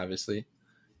tenure, obviously,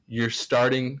 your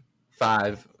starting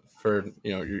 5 for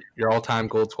your all-time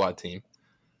Gold Squad team.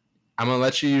 I'm gonna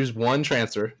let you use one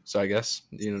transfer, so I guess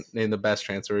name the best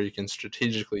transfer. You can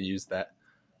strategically use that,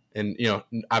 and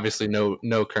obviously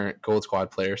no current Gold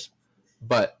Squad players,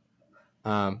 but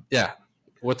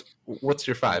what's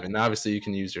your 5? And obviously you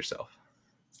can use yourself.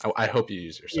 I hope you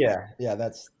use yourself. Yeah,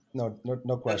 that's no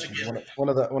question. That's a given. One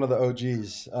of the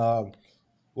OGs.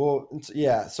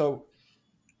 So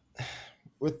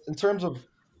in terms of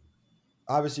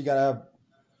obviously you gotta have,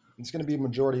 it's going to be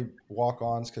majority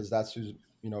walk-ons because that's who's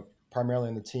primarily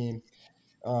in the team.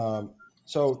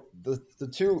 So the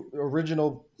 2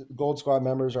 original Gold Squad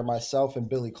members are myself and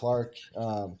Billy Clark.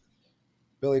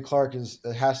 Billy Clark has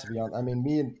to be on. I mean,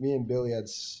 me and Billy had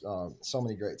so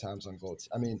many great times on Gold.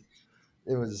 I mean,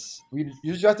 it was you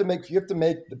have to make it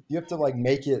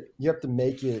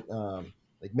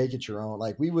your own.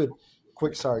 Like we would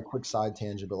quick side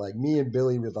tangent, but like me and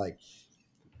Billy would like.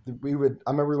 I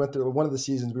remember we went through one of the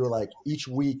seasons. We were like each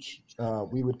week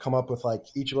we would come up with like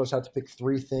each of us had to pick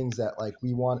 3 things that like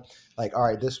we want. Like, all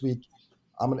right, this week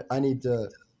I'm gonna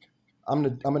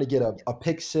get a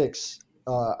pick six,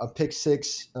 but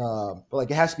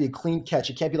like it has to be a clean catch.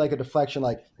 It can't be like a deflection,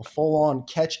 like a full on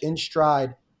catch in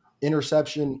stride,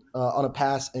 interception on a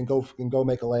pass and go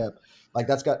make a layup. Like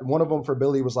that's got one of them for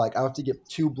Billy was like I have to get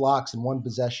 2 blocks in 1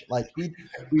 possession. Like we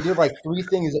did like 3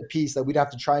 things at piece that we'd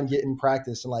have to try and get in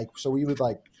practice, and like so we would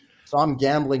like so I'm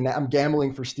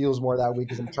gambling for steals more that week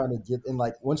because I'm trying to get in.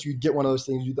 Like once you get one of those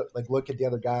things, you like look at the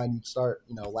other guy and you start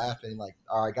laughing like,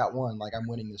 all right, I got one, like I'm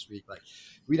winning this week. Like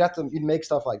you'd make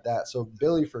stuff like that. So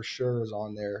Billy for sure is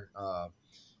on there.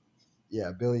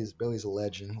 Billy's a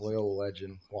legend, Loyola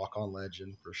legend, walk on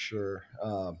legend for sure.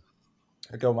 I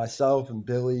go myself and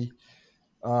Billy.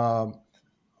 I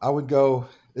would go.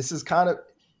 This is kind of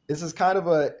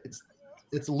a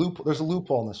it's a loop. There's a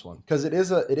loophole in this one because it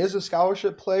is a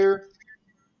scholarship player.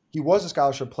 He was a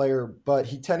scholarship player, but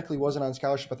he technically wasn't on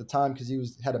scholarship at the time because he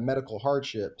had a medical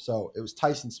hardship. So it was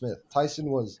Tyson Smith. Tyson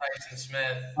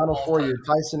Smith. Final 4 year.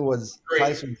 Tyson was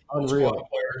unreal,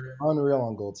 unreal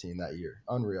on Gold Team that year.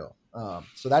 Unreal.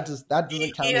 So that doesn't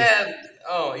count.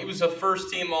 He was a first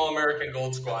team All-American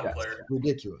Gold Squad player.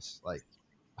 Ridiculous, like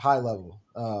high level.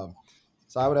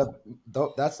 So I would have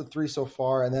that's the 3 so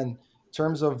far, and then in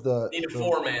terms of need a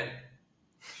 4-man.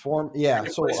 Yeah.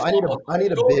 So I need a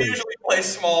Gold big. Usually play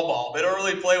small ball. They don't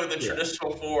really play with the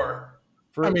traditional 4.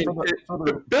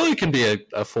 Billy can be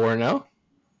a 4 now.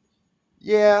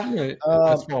 Yeah,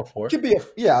 a small 4 could be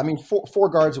four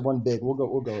guards and 1 big. We'll go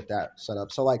with that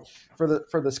setup. So like for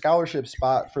the scholarship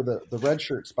spot for the red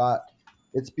shirt spot,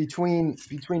 it's between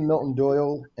Milton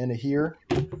Doyle and Ahir,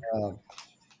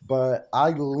 but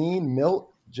I lean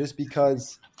Milt just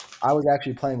because I was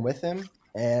actually playing with him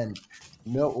and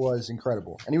Milt was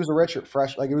incredible, and he was a redshirt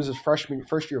fresh. Like it was his first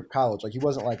year of college. Like he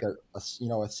wasn't like a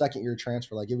second year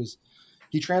transfer. Like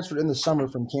he transferred in the summer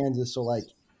from Kansas. So like.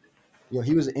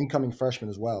 He was an incoming freshman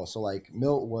as well. So, like,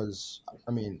 Milt was,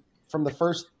 from the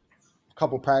first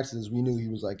couple practices, we knew he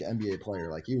was, like, an NBA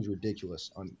player. Like, he was ridiculous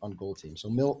on Gold Team. So,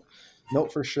 Milt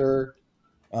for sure.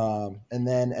 And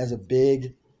then as a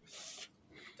big.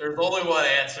 There's only one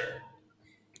answer.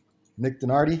 Nick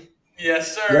Donardi?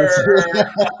 Yes, sir. Yes,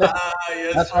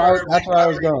 that's where I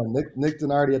was going. Nick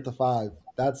Donardi at the 5.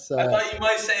 I thought you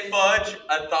might say Fudge.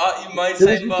 It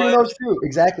was between those 2.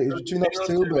 Exactly. It was between those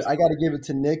 2, but I got to give it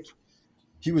to Nick.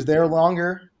 He was there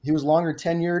longer. He was longer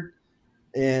tenured,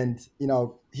 and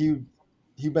he'd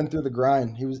been through the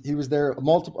grind. He was there a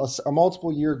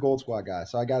multiple year Gold Squad guy.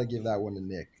 So I got to give that one to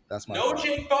Nick. That's my no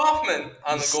Jake Hoffman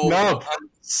on the Gold Squad.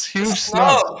 Huge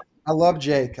snub. I love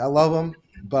Jake. I love him,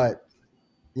 but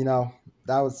we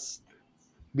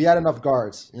had enough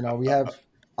guards. We have.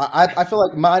 I feel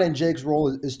like mine and Jake's role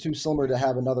is too similar to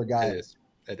have another guy.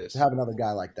 It is. To have another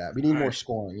guy like that. We need more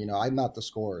scoring. I'm not the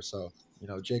scorer, so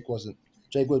Jake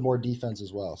was more defense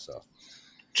as well. So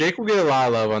Jake will get a lot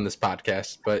of love on this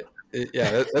podcast, but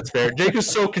that's fair. Jake is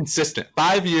so consistent.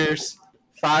 5 years,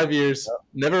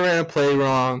 never ran a play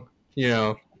wrong. He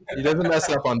doesn't mess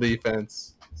up on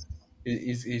defense.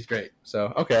 He's great.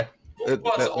 So okay,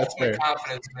 that's fair.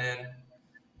 Confidence, man.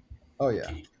 Oh yeah.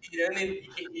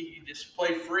 You just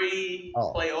play free,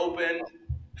 play open.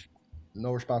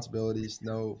 no responsibilities,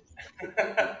 no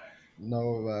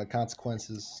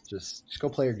consequences. Just go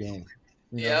play your game.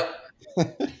 You know?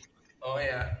 Yep. Oh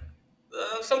yeah.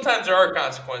 Sometimes there are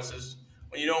consequences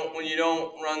when you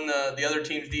don't run the other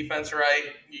team's defense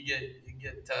right. You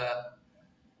get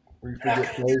We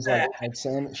forget plays like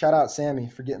Sam. Shout out Sammy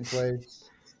for getting plays.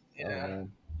 yeah. Oh,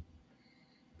 man.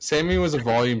 Sammy was a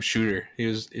volume shooter. He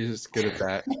was good at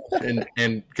that,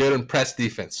 and good in press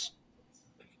defense.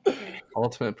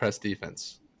 Ultimate press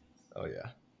defense. Oh yeah,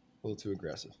 a little too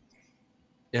aggressive.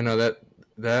 You know that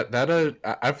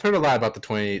I've heard a lot about the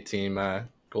 2018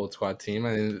 Gold Squad team.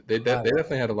 I mean, they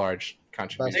definitely had a large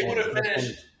contribution. They would have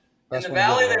finished in the one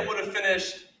Valley. good They would have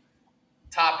finished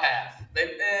top half.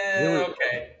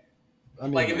 Okay. I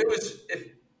mean, Like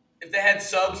if they had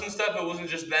subs and stuff, it wasn't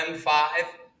just them 5.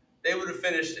 They would have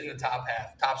finished in the top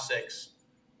half, top 6.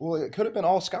 well, it could have been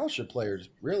all scholarship players,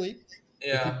 really.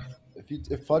 Yeah.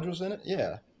 If Fudge was in it,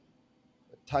 yeah.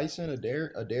 Tyson,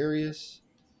 Adarius,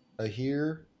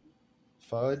 Ahir,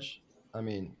 Fudge. I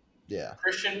mean, yeah.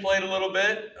 Christian played a little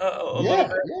bit.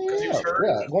 Yeah. Because he was hurt.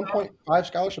 Yeah, 1.5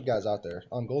 scholarship guys out there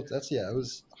on gold. It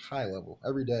was high level.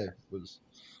 Every day was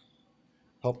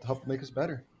helped make us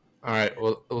better. All right.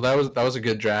 Well, that was a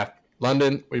good draft.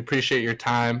 London, we appreciate your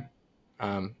time.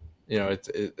 You know,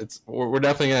 we're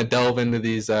definitely gonna delve into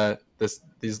these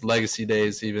legacy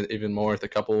days even more with a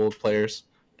couple old players.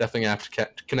 Definitely gonna have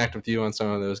to connect with you on some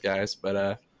of those guys,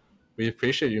 but we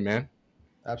appreciate you, man.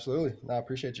 Absolutely. No, I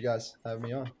appreciate you guys having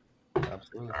me on.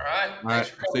 Absolutely. All right. All Thanks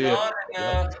right, for see coming ya.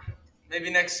 on. And maybe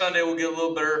next Sunday we'll get a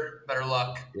little better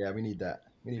luck. Yeah, we need that.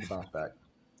 We need to bounce back.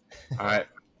 All right.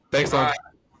 Thanks, All London.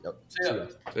 right. Yep. See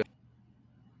ya.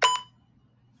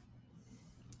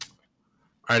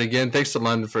 All right, again, thanks to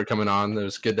London for coming on. It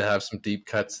was good to have some deep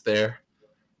cuts there.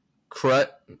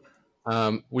 Crut,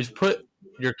 we've put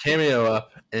your cameo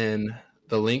up in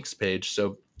the links page,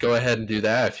 so go ahead and do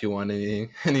that if you want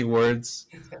any words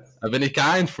of any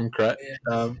kind from Crut.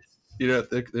 You know,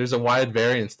 there's a wide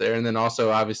variance there, and then also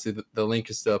obviously the link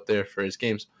is still up there for his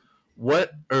games.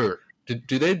 Do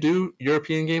they do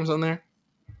European games on there?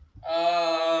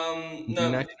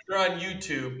 No, they're on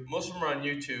YouTube. Most of them are on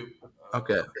YouTube.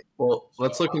 Okay. Well,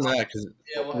 let's look into that because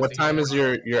what time is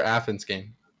your Athens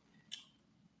game?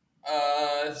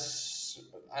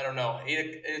 I don't know.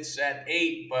 It's at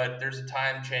 8, but there's a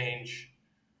time change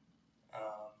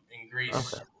in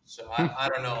Greece. Okay. So I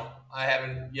don't know. I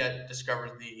haven't yet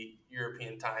discovered the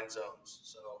European time zones.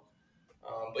 So,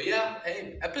 but yeah,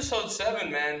 hey, episode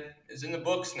 7, man, is in the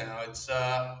books now. It's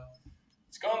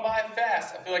gone by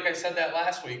fast. I feel like I said that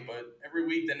last week, but every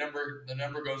week the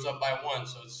number goes up by 1,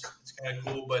 so it's kind of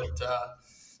cool. But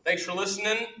thanks for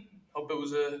listening. Hope it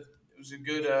was a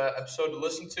good episode to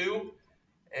listen to,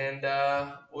 and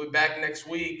we'll be back next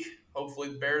week. Hopefully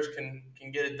the Bears can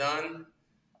get it done,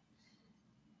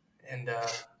 and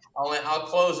I'll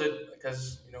close it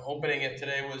because opening it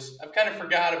today I've kind of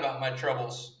forgot about my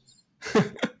troubles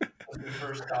when we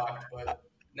first talked, but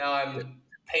now I'm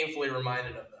painfully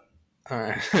reminded of them. All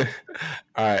right.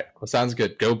 All right. Well, sounds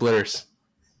good. Go Blurs.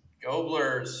 Go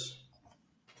Blurs.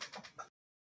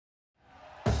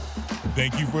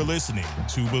 Thank you for listening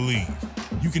to Believe.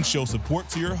 You can show support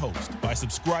to your host by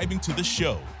subscribing to the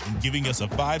show and giving us a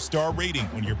 5-star rating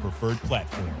on your preferred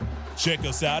platform. Check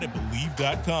us out at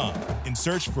Believe.com and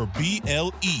search for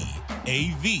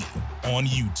BLEAV on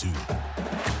YouTube.